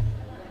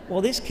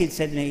 Well, this kid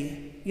said to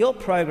me, your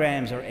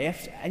programs are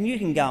effed and you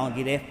can go and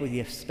get F with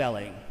your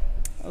spelling.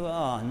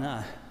 Oh,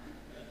 no.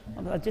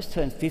 I just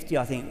turned 50,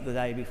 I think, the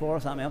day before or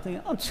something. I'm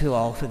thinking, I'm too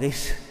old for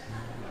this.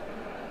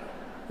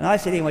 And I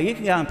said to him, well, you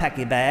can go and pack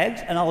your bags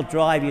and I'll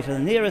drive you to the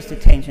nearest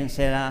detention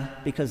centre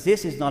because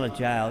this is not a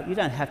jail. You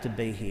don't have to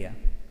be here.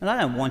 And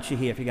I don't want you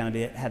here if you're going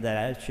to have that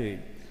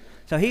attitude.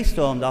 So he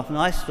stormed off and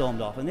I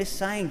stormed off. And this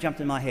saying jumped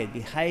in my head,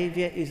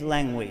 behaviour is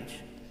language.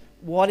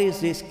 What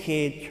is this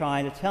kid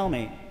trying to tell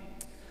me?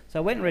 So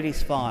I went and read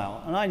his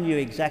file and I knew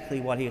exactly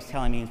what he was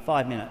telling me in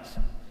 5 minutes.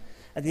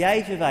 At the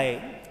age of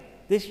 8,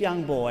 this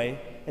young boy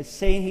had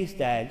seen his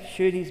dad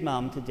shoot his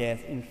mum to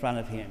death in front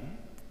of him.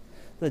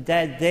 The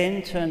dad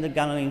then turned the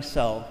gun on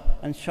himself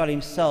and shot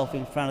himself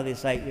in front of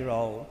this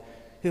 8-year-old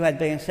who had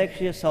been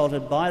sexually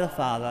assaulted by the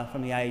father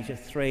from the age of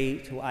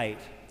 3 to 8.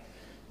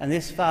 And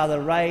this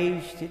father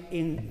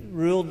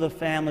ruled the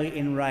family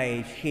in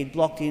rage. He'd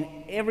blocked in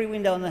every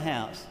window in the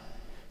house.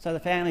 So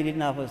the family didn't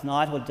know if it was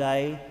night or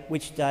day,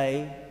 which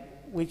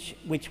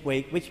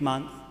week, which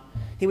month.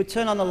 He would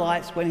turn on the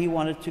lights when he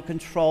wanted to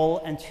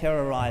control and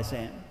terrorise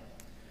them.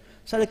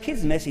 So the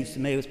kid's message to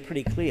me was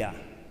pretty clear.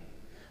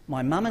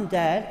 My mum and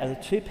dad are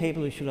the two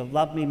people who should have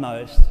loved me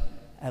most,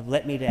 have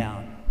let me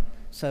down.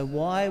 So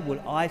why would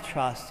I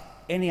trust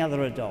any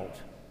other adult?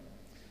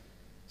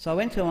 So I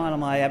went to one of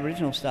my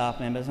Aboriginal staff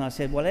members and I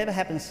said, whatever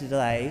happens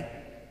today,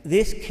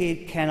 this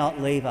kid cannot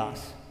leave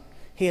us.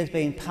 He has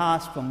been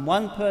passed from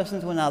one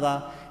person to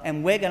another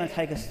and we're going to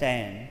take a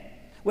stand.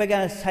 We're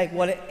going to take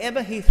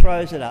whatever he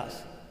throws at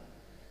us.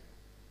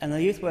 And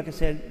the youth worker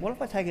said, what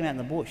if I take him out in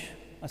the bush?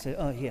 I said,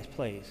 oh yes,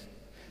 please.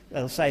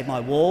 That'll save my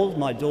walls,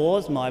 my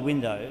doors, my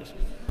windows.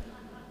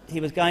 He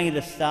was going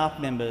into staff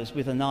members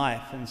with a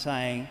knife and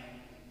saying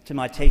to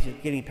my teachers,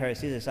 getting a pair of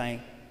scissors,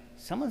 saying,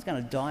 someone's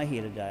going to die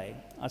here today.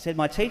 I said,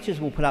 my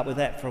teachers will put up with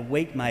that for a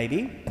week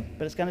maybe,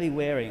 but it's going to be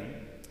wearing.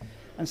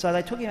 And so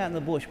they took him out in the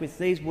bush with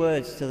these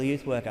words to the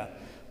youth worker,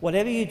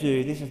 whatever you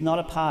do, this is not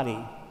a party.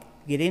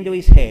 Get into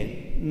his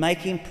head, make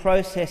him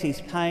process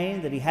his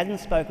pain that he hadn't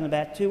spoken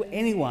about to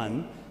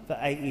anyone for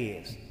 8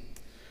 years.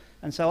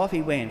 And so off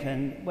he went,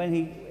 and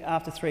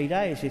after 3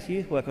 days, this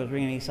youth worker was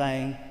ringing me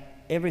saying,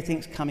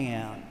 everything's coming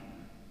out.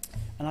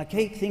 And I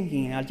keep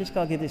thinking, I just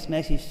got to give this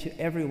message to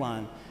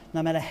everyone,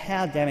 no matter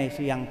how damaged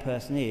a young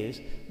person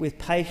is, with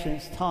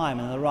patience,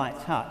 time and the right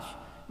touch,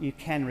 you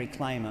can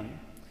reclaim them.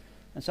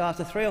 And so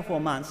after 3 or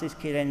 4 months, this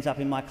kid ends up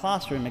in my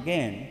classroom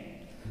again.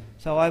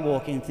 So I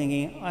walk in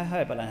thinking, I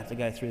hope I don't have to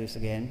go through this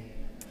again.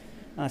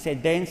 And I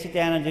said, Ben, sit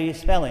down and do your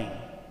spelling.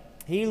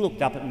 He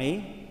looked up at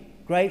me,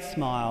 great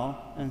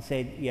smile, and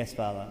said, yes,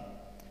 Father.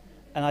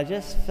 And I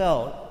just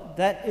felt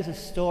that is a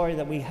story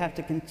that we have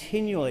to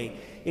continually,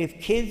 if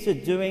kids are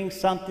doing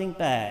something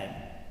bad,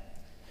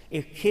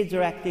 if kids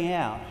are acting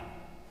out,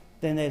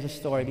 then there's a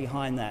story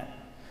behind that.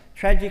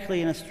 Tragically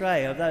in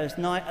Australia, of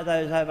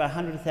those over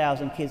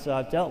 100,000 kids that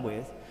I've dealt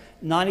with,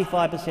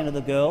 95% of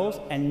the girls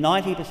and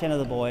 90% of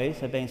the boys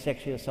have been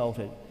sexually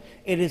assaulted.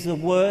 It is the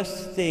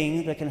worst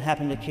thing that can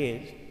happen to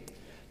kids.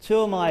 Two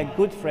of my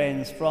good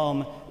friends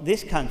from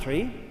this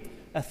country,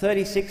 a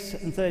 36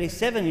 and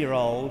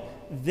 37-year-old,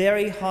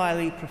 very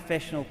highly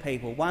professional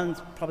people.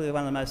 One's probably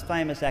one of the most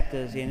famous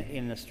actors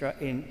in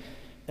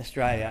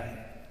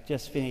Australia,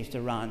 just finished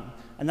a run.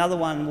 Another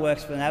one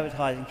works for an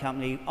advertising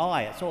company,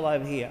 it's all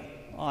over here.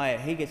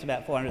 He gets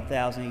about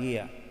 $400,000 a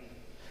year.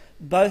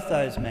 Both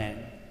those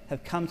men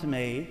have come to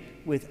me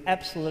with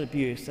absolute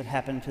abuse that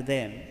happened to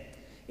them.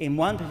 In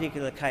one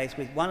particular case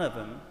with one of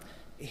them,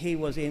 he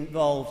was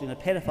involved in a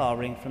pedophile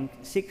ring from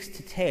 6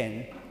 to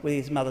 10 with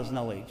his mother's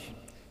knowledge.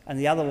 And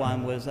the other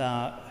one was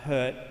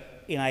hurt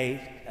in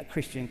a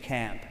Christian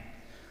camp.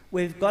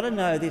 We've got to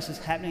know this is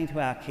happening to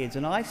our kids,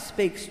 and I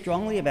speak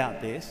strongly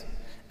about this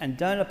and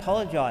don't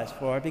apologise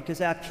for it because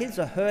our kids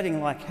are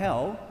hurting like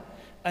hell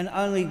and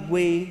only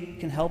we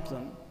can help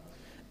them.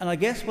 And I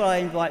guess what I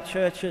invite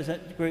churches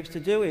and groups to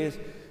do is,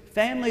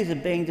 families are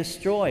being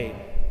destroyed.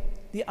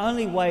 The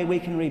only way we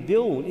can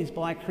rebuild is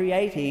by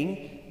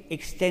creating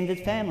extended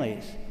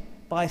families,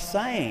 by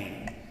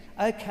saying,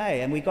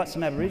 okay, and we've got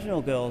some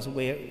Aboriginal girls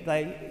where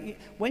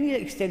when your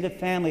extended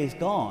family is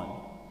gone,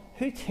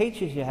 who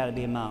teaches you how to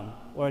be a mum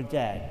or a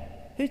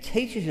dad? Who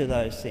teaches you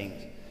those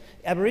things?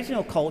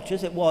 Aboriginal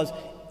cultures, it was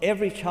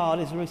every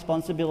child is the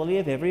responsibility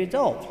of every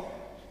adult.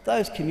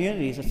 Those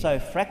communities are so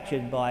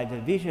fractured by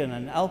division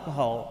and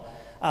alcohol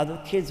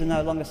that kids are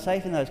no longer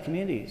safe in those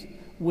communities.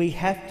 We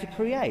have to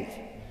create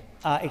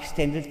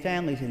extended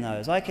families in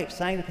those. I keep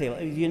saying to people,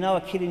 if you know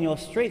a kid in your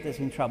street that's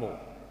in trouble,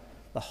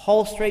 the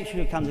whole street should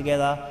have come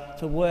together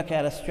to work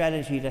out a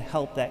strategy to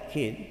help that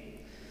kid.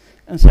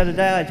 And so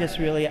today I just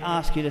really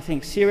ask you to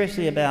think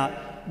seriously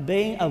about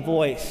being a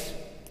voice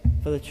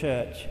for the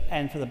church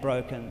and for the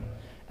broken.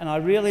 And I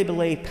really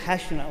believe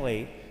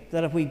passionately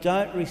that if we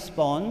don't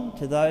respond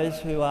to those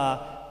who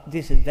are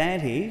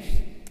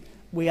disadvantaged,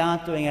 we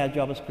aren't doing our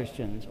job as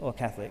Christians or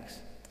Catholics.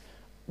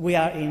 We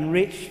are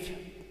enriched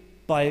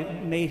by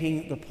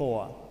meeting the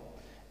poor.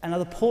 And are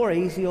the poor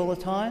easy all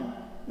the time?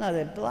 No,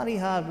 they're bloody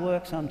hard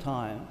work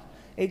sometimes.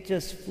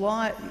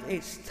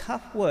 It's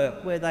tough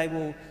work where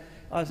I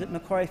was at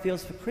Macquarie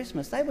Fields for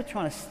Christmas. They were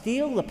trying to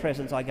steal the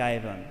presents I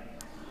gave them,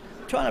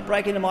 trying to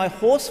break into my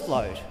horse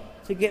float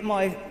to get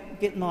my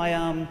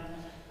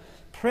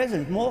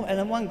presents, more, and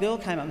then one girl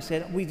came up and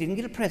said, "We didn't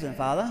get a present,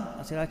 Father."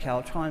 I said, "Okay,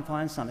 I'll try and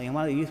find something." And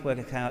one of the youth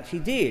workers came up, she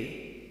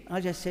did.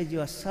 I just said, "You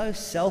are so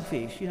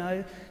selfish, you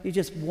know, you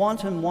just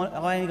want and want."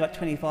 I only got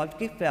 25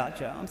 gift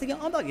voucher. I'm thinking,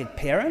 I'm not your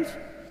parent.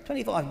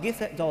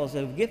 $25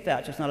 of gift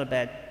voucher is not a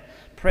bad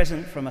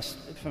present from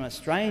a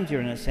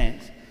stranger in a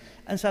sense.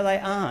 And so they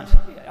aren't,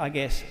 I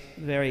guess,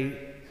 very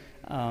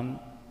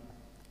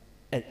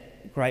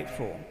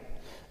grateful.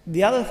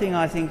 The other thing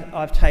I think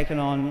I've taken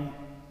on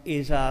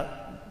is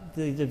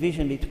the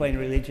division between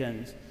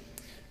religions.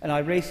 And I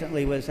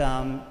recently was,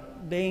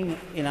 being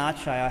in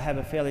Arche, I have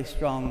a fairly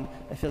strong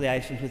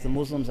affiliation with the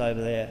Muslims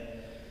over there.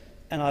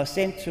 And I was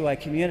sent to a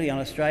community on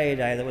Australia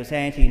Day that was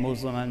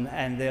anti-Muslim,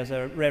 and there was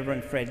a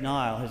Reverend Fred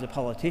Nile, who's a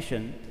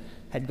politician,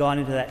 had gone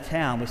into that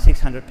town with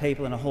 600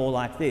 people in a hall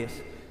like this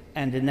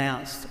and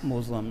denounced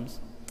Muslims.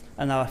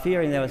 And they were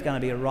fearing there was going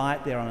to be a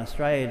riot there on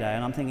Australia Day.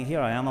 And I'm thinking, here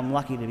I am, I'm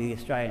lucky to be the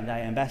Australian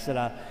Day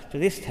ambassador to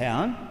this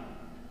town.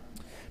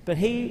 But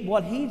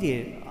what he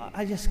did,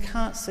 I just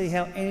can't see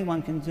how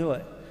anyone can do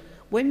it.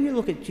 When you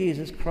look at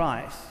Jesus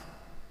Christ,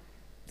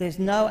 there's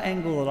no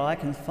angle that I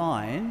can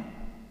find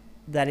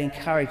that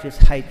encourages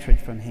hatred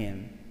from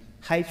him,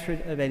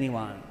 hatred of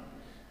anyone.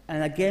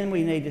 And again,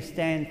 we need to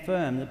stand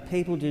firm that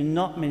people do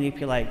not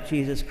manipulate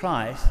Jesus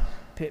Christ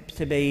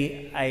to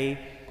be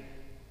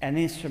an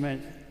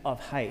instrument of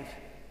hate.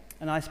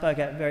 And I spoke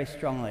out very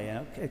strongly. You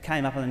know, it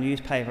came up in the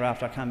newspaper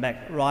after I come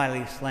back,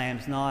 Riley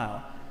slams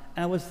Nile.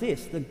 And it was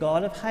this, the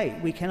God of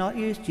hate. We cannot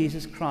use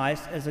Jesus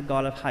Christ as a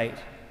God of hate.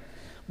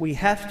 We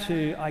have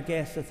to, I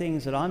guess, the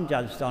things that I'm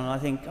judged on, I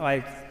think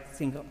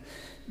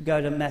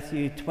go to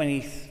Matthew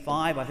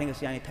 25, I think it's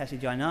the only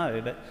passage I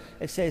know, but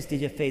it says,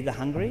 "Did you feed the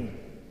hungry?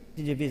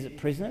 Did you visit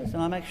prisoners?"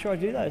 And I make sure I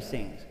do those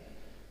things.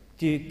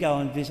 Do you go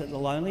and visit the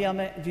lonely? I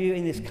mean, do you,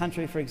 in this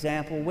country, for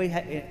example,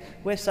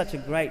 we're such a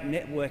great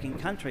networking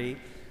country,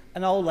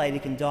 an old lady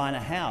can die in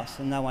a house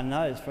and no one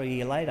knows for a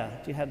year later.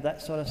 Do you have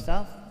that sort of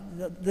stuff?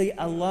 The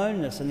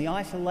aloneness and the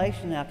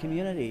isolation in our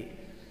community.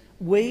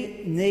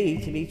 We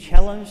need to be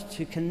challenged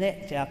to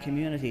connect our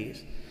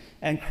communities,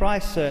 and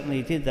Christ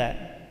certainly did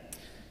that.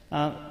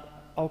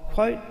 I'll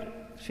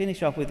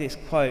finish off with this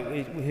quote,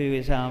 who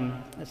is, as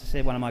I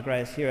said, one of my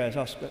greatest heroes,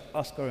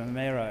 Oscar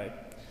Romero.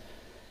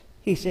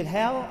 He said,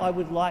 "How I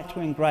would like to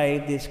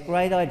engrave this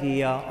great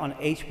idea on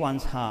each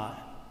one's heart.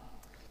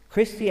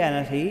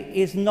 Christianity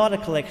is not a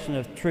collection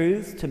of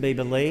truths to be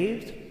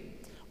believed,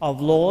 of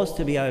laws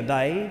to be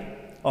obeyed,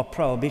 of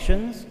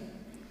prohibitions.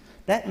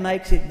 That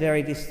makes it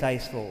very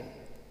distasteful.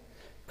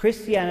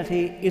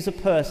 Christianity is a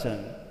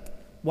person,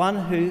 one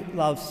who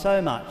loves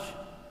so much,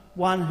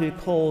 one who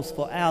calls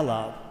for our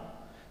love.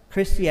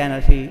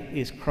 Christianity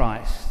is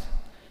Christ."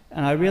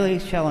 And I really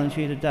challenge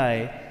you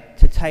today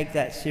to take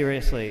that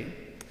seriously.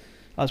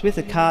 I was with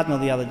the Cardinal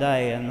the other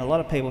day, and a lot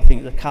of people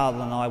think the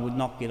Cardinal and I would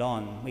not get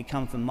on. We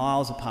come from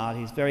miles apart.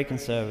 He's very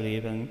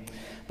conservative,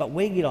 but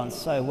we get on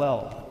so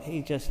well.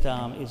 He just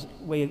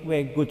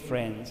we're good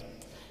friends.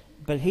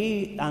 But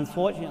he,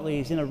 unfortunately,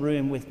 is in a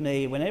room with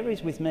me. Whenever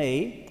he's with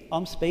me,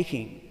 I'm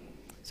speaking.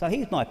 So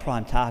he's my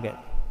prime target.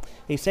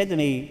 He said to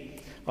me,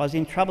 I was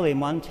in trouble in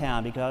one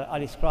town because I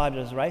described it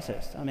as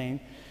racist. I mean,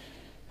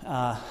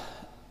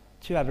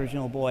 2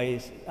 Aboriginal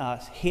boys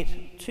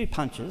hit 2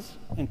 punches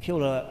and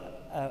killed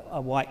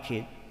a white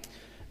kid,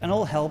 and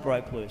all hell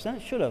broke loose, and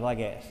it should have, I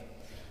guess.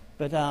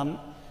 But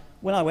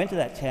when I went to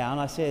that town,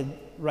 I said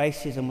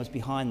racism was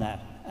behind that,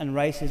 and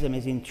racism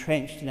is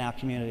entrenched in our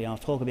community. I'll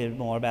talk a bit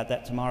more about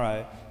that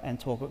tomorrow and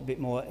talk a bit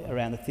more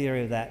around the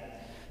theory of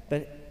that.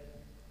 But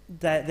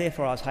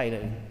therefore I was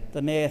hated.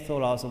 The mayor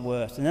thought I was the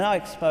worst. And then I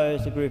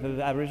exposed a group of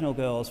Aboriginal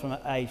girls from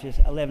ages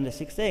 11 to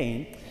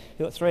 16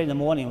 who at 3 in the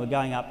morning were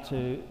going up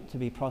to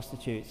be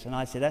prostitutes. And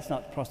I said, that's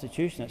not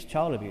prostitution, it's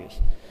child abuse.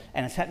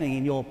 And it's happening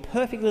in your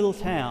perfect little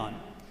town.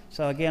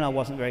 So again, I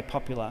wasn't very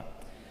popular.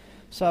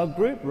 So a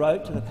group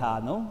wrote to the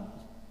Cardinal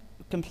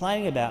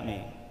complaining about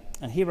me.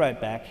 And he wrote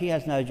back, he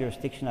has no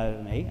jurisdiction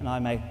over me, and I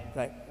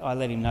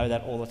let him know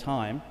that all the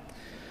time.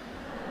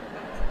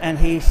 And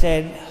he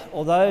said,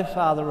 although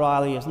Father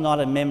Riley is not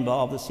a member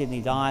of the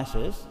Sydney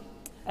Diocese,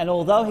 and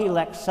although he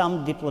lacks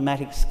some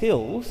diplomatic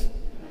skills,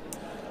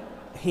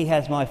 he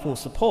has my full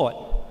support.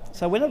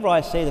 So whenever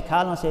I see the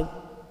Cardinal, I said,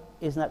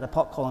 isn't that the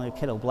pot calling the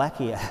kettle black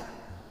here?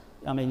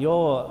 I mean,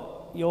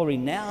 you're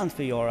renowned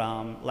for your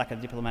lack of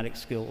diplomatic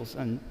skills,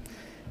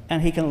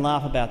 and he can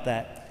laugh about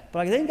that.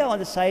 But I then go on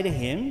to say to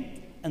him,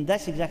 and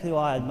that's exactly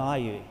why I admire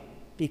you,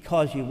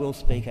 because you will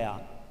speak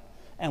out.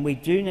 And we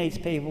do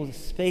need people to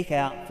speak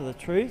out for the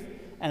truth,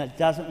 and it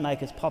doesn't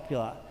make us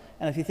popular.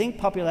 And if you think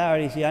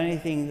popularity is the only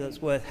thing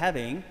that's worth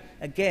having,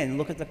 again,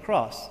 look at the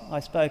cross. I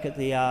spoke at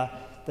the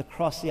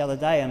cross the other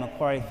day in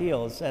Macquarie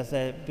Fields as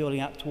they're building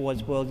up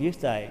towards World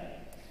Youth Day.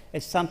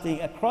 It's something,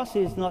 a cross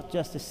is not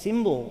just a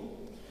symbol,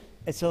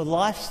 it's a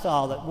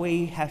lifestyle that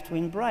we have to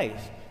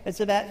embrace. It's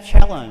about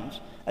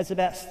challenge. It's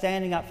about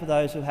standing up for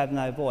those who have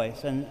no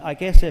voice. And I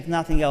guess if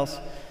nothing else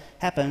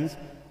happens,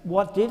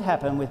 what did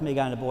happen with me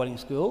going to boarding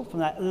school, from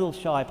that little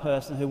shy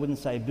person who wouldn't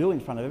say boo in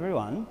front of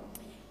everyone,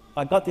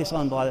 I got this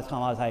on by the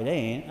time I was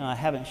 18, and I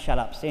haven't shut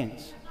up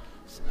since.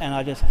 And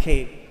I just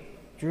keep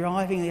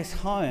driving this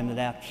home,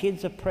 that our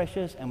kids are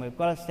precious and we've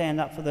got to stand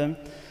up for them,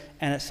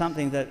 and it's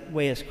something that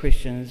we as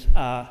Christians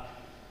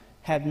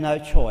have no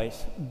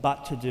choice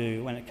but to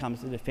do when it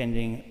comes to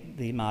defending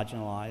the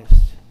marginalised.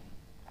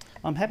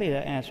 I'm happy to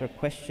answer a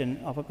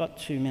question. I've got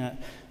 2 minutes.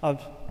 I'm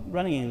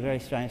running in a very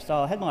strange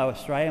style. I had my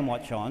Australian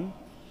watch on,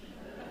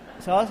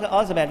 so I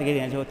was about to get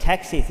into a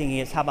taxi thinking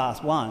it's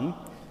 1:30,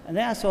 and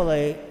then I saw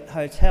the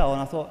hotel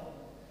and I thought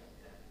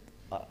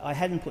I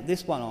hadn't put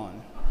this one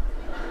on.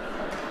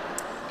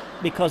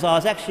 Because I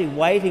was actually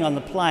waiting on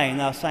the plane.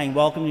 They were saying,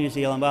 welcome to New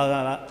Zealand, blah,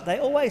 blah, blah. They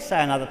always say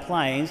on other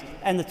planes,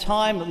 and the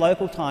time, the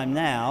local time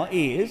now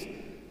is,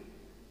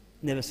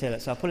 never said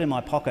it, so I put it in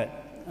my pocket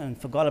and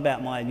forgot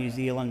about my New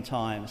Zealand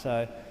time.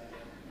 So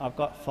I've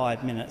got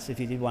 5 minutes if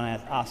you did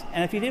want to ask.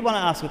 And if you did want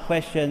to ask a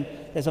question,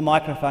 there's a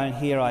microphone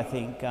here, I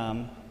think. If you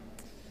want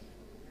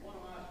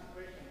to ask a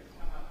question, just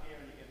come up here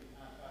and you can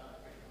ask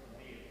other questions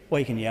from here. Or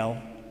you can yell.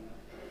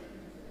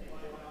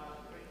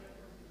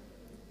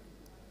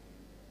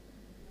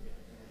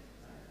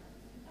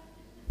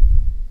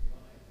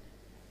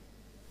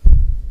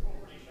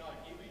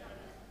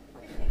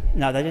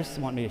 No, they just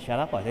want me to shut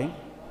up, I think.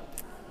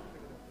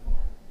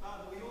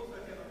 We also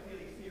have a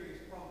fairly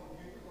serious problem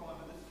with youth crime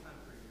in this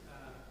country.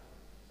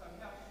 So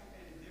how,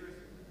 and there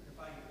is a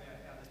debate about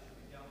how this should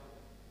be dealt with.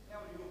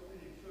 How, in your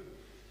opinion, should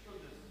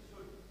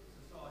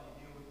society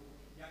deal with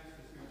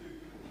youngsters who do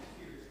commit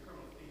serious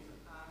criminal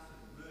offences, arson,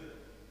 murder,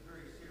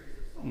 very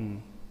serious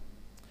assault?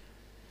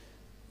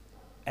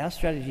 Our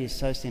strategy is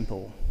so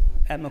simple.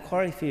 At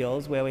Macquarie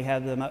Fields, where we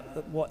have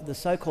the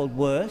so-called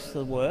worst,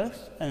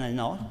 and they're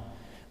not,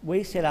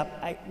 we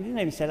didn't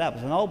even set up, it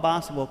was an old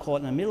basketball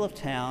court in the middle of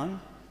town,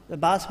 the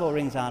basketball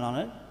rings aren't on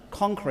it,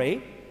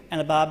 concrete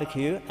and a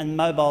barbecue and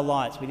mobile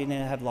lights. We didn't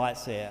even have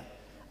lights there.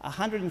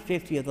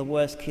 150 of the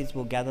worst kids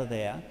will gather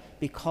there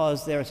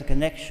because there is a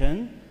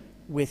connection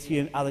with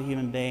other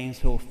human beings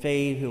who will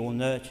feed, who will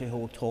nurture, who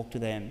will talk to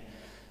them.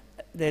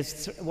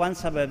 There's one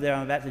suburb there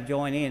I'm about to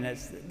join in.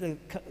 The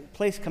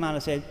police commander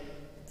said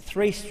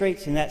 3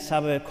 streets in that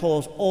suburb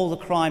cause all the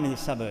crime in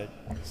this suburb.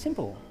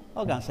 Simple.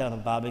 I'll go and set up a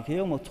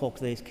barbecue and we'll talk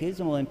to these kids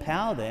and we'll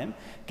empower them,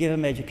 give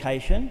them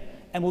education,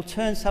 and we'll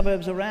turn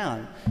suburbs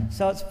around.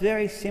 So it's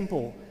very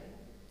simple.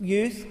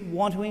 Youth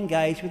want to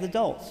engage with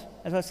adults.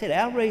 As I said,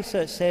 our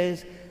research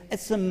says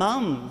it's the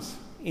mums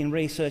in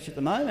research at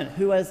the moment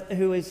who is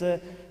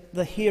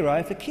the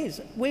hero for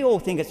kids. We all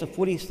think it's a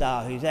footy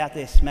star who's out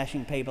there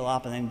smashing people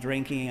up and then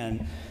drinking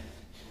and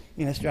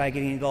in Australia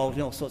getting involved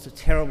in all sorts of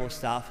terrible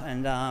stuff.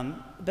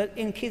 But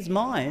in kids'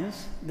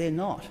 minds, they're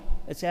not.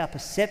 It's our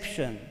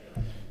perception.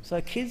 So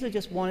kids are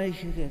just wanting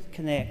to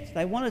connect.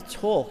 They want to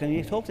talk, and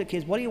you talk to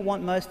kids, what do you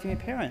want most from your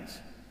parents?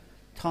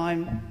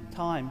 Time,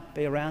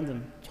 be around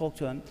them, talk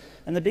to them.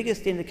 And the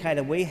biggest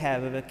indicator we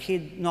have of a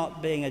kid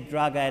not being a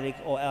drug addict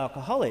or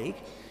alcoholic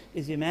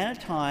is the amount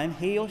of time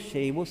he or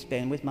she will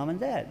spend with mum and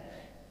dad.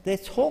 They're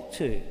talked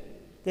to,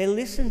 they're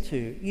listened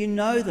to, you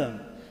know them.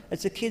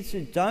 It's the kids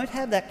who don't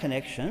have that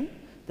connection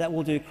that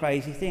will do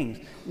crazy things.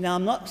 Now,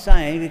 I'm not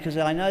saying, because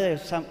I know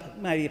there's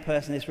maybe a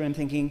person in this room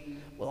thinking,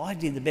 well, I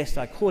did the best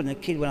I could and the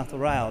kid went off the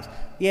rails.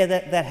 Yeah,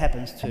 that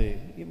happens too,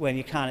 when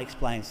you can't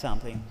explain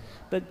something.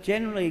 But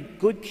generally,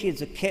 good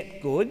kids are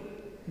kept good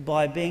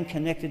by being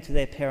connected to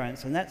their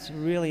parents, and that's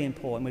really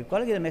important. We've got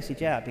to get a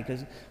message out,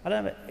 because I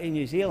don't know, in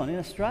New Zealand, in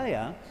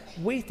Australia,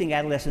 we think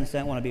adolescents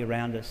don't want to be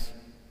around us.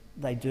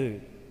 They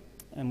do.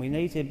 And we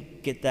need to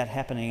get that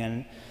happening,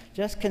 and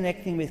just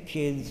connecting with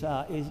kids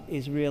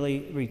is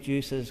really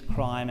reduces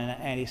crime and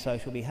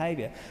antisocial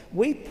behaviour.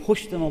 We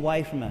push them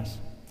away from us.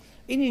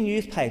 In your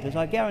newspapers,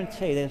 I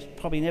guarantee there's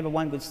probably never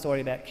one good story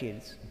about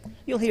kids.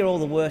 You'll hear all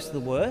the worst of the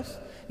worst.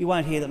 You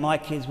won't hear that my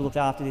kids will look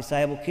after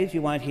disabled kids.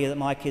 You won't hear that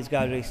my kids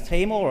go to East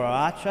Timor or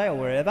Arche or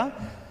wherever.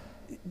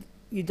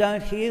 You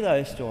don't hear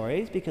those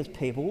stories because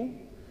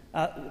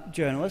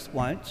journalists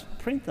won't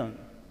print them.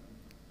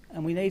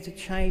 And we need to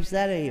change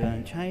that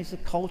even, change the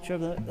culture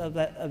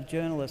of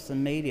journalists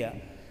and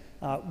media.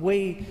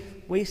 We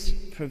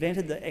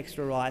prevented the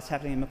extra riots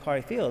happening in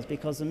Macquarie Fields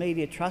because the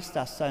media trust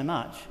us so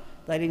much.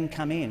 They didn't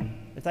come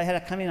in. If they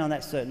had come in on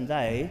that certain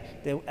day,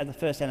 at the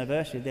first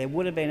anniversary, there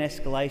would have been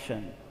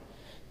escalation.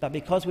 But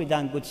because we've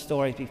done good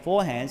stories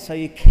beforehand, so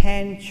you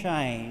can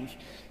change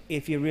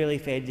if you're really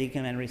fair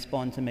dinkum and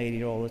respond to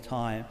media all the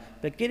time.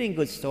 But getting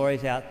good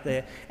stories out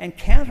there and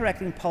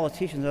counteracting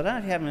politicians, I don't know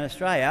if you have them in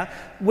Australia,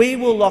 we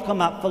will lock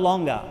them up for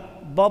longer.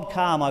 Bob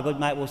Carr, my good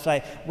mate, will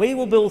say, we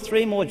will build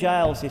 3 more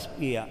jails this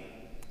year.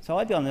 So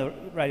I'd be on the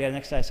radio the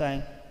next day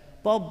saying,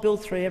 Bob,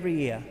 build 3 every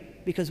year.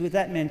 Because with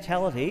that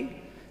mentality,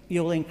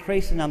 you'll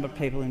increase the number of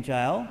people in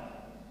jail.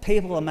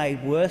 People are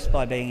made worse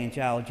by being in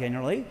jail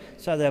generally,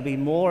 so there'll be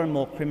more and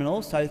more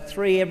criminals. So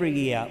 3 every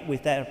year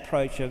with that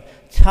approach of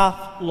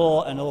tough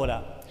law and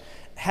order.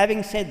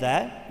 Having said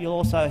that, you'll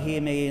also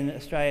hear me in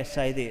Australia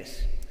say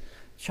this.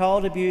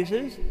 Child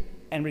abusers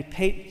and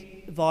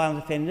repeat violent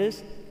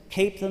offenders,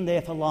 keep them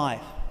there for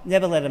life.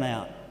 Never let them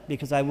out,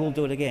 because they will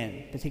do it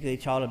again, particularly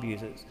child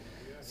abusers.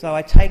 So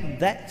I take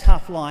that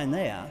tough line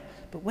there.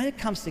 But when it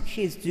comes to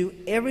kids, do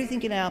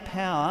everything in our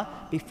power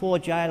before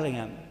jailing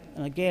them.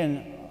 And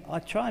again, I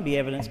try and be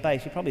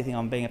evidence-based. You probably think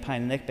I'm being a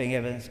pain in the neck being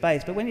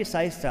evidence-based, but when you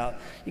say stuff,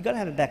 you've got to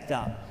have it backed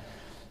up.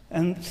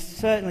 And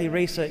certainly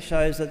research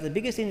shows that the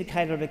biggest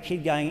indicator of a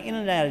kid going in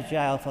and out of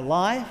jail for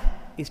life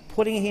is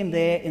putting him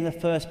there in the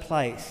first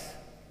place.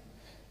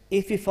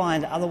 If you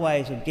find other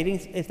ways of getting...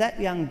 If that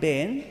young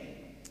Ben,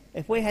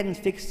 if we hadn't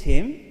fixed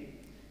him,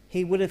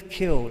 he would have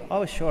killed. I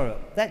was sure of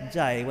it. That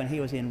day when he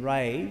was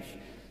enraged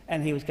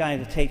and he was going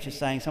to the teacher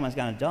saying someone's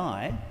going to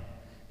die,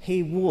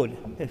 he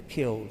would have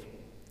killed.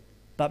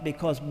 But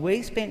because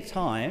we spent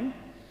time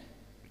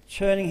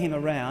churning him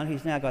around,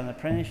 he's now got an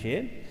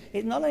apprenticeship,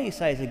 it not only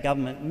saves the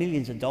government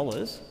millions of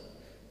dollars,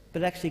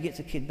 but actually gets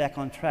a kid back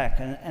on track.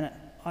 And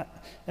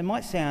it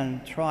might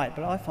sound trite,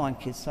 but I find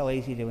kids so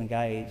easy to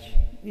engage.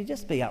 You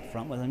just be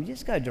upfront with them. You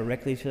just go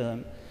directly to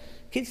them.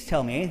 Kids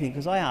tell me anything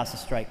because I ask a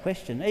straight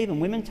question. Even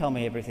women tell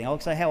me everything. I'll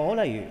say, how old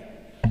are you?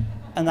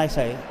 And they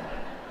say,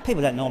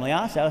 people don't normally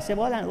ask that. I said,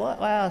 well,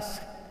 I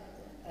ask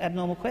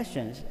abnormal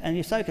questions. And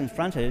you're so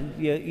confronted,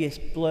 you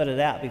blurt it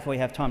out before you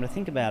have time to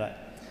think about it.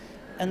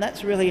 And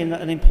that's really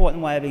an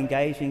important way of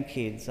engaging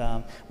kids.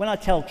 When I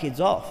tell kids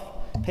off,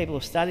 people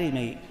have studied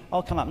me,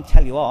 I'll come up and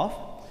tell you off.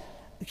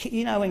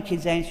 You know when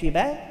kids answer you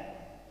back?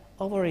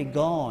 I've already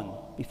gone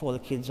before the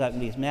kid's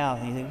opened his mouth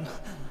and you think,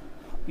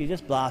 you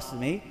just blasted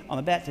me, I'm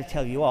about to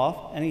tell you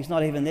off, and he's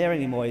not even there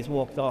anymore, he's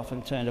walked off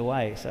and turned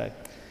away. So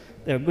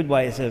there are good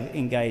ways of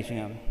engaging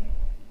them.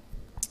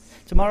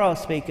 Tomorrow I'll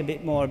speak a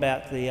bit more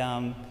about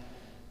the,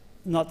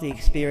 not the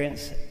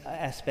experience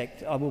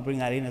aspect, I will bring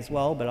that in as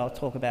well, but I'll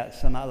talk about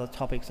some other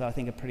topics that I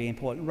think are pretty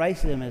important.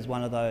 Racism is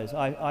one of those.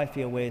 I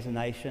feel we as a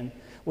nation,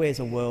 we as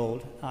a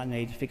world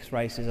need to fix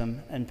racism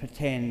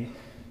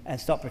and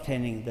stop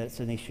pretending that it's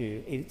an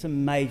issue. It's a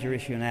major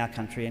issue in our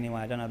country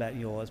anyway, I don't know about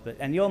yours,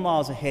 and you're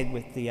miles ahead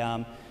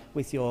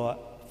with your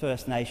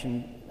First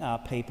Nation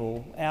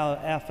people.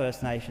 Our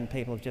First Nation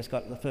people have just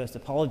got the first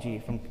apology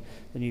from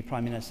the new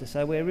Prime Minister,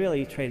 so we're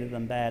really treated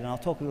them bad, and I'll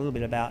talk a little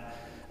bit about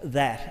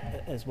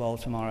that as well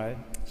tomorrow.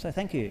 So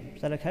thank you.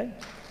 Is that okay?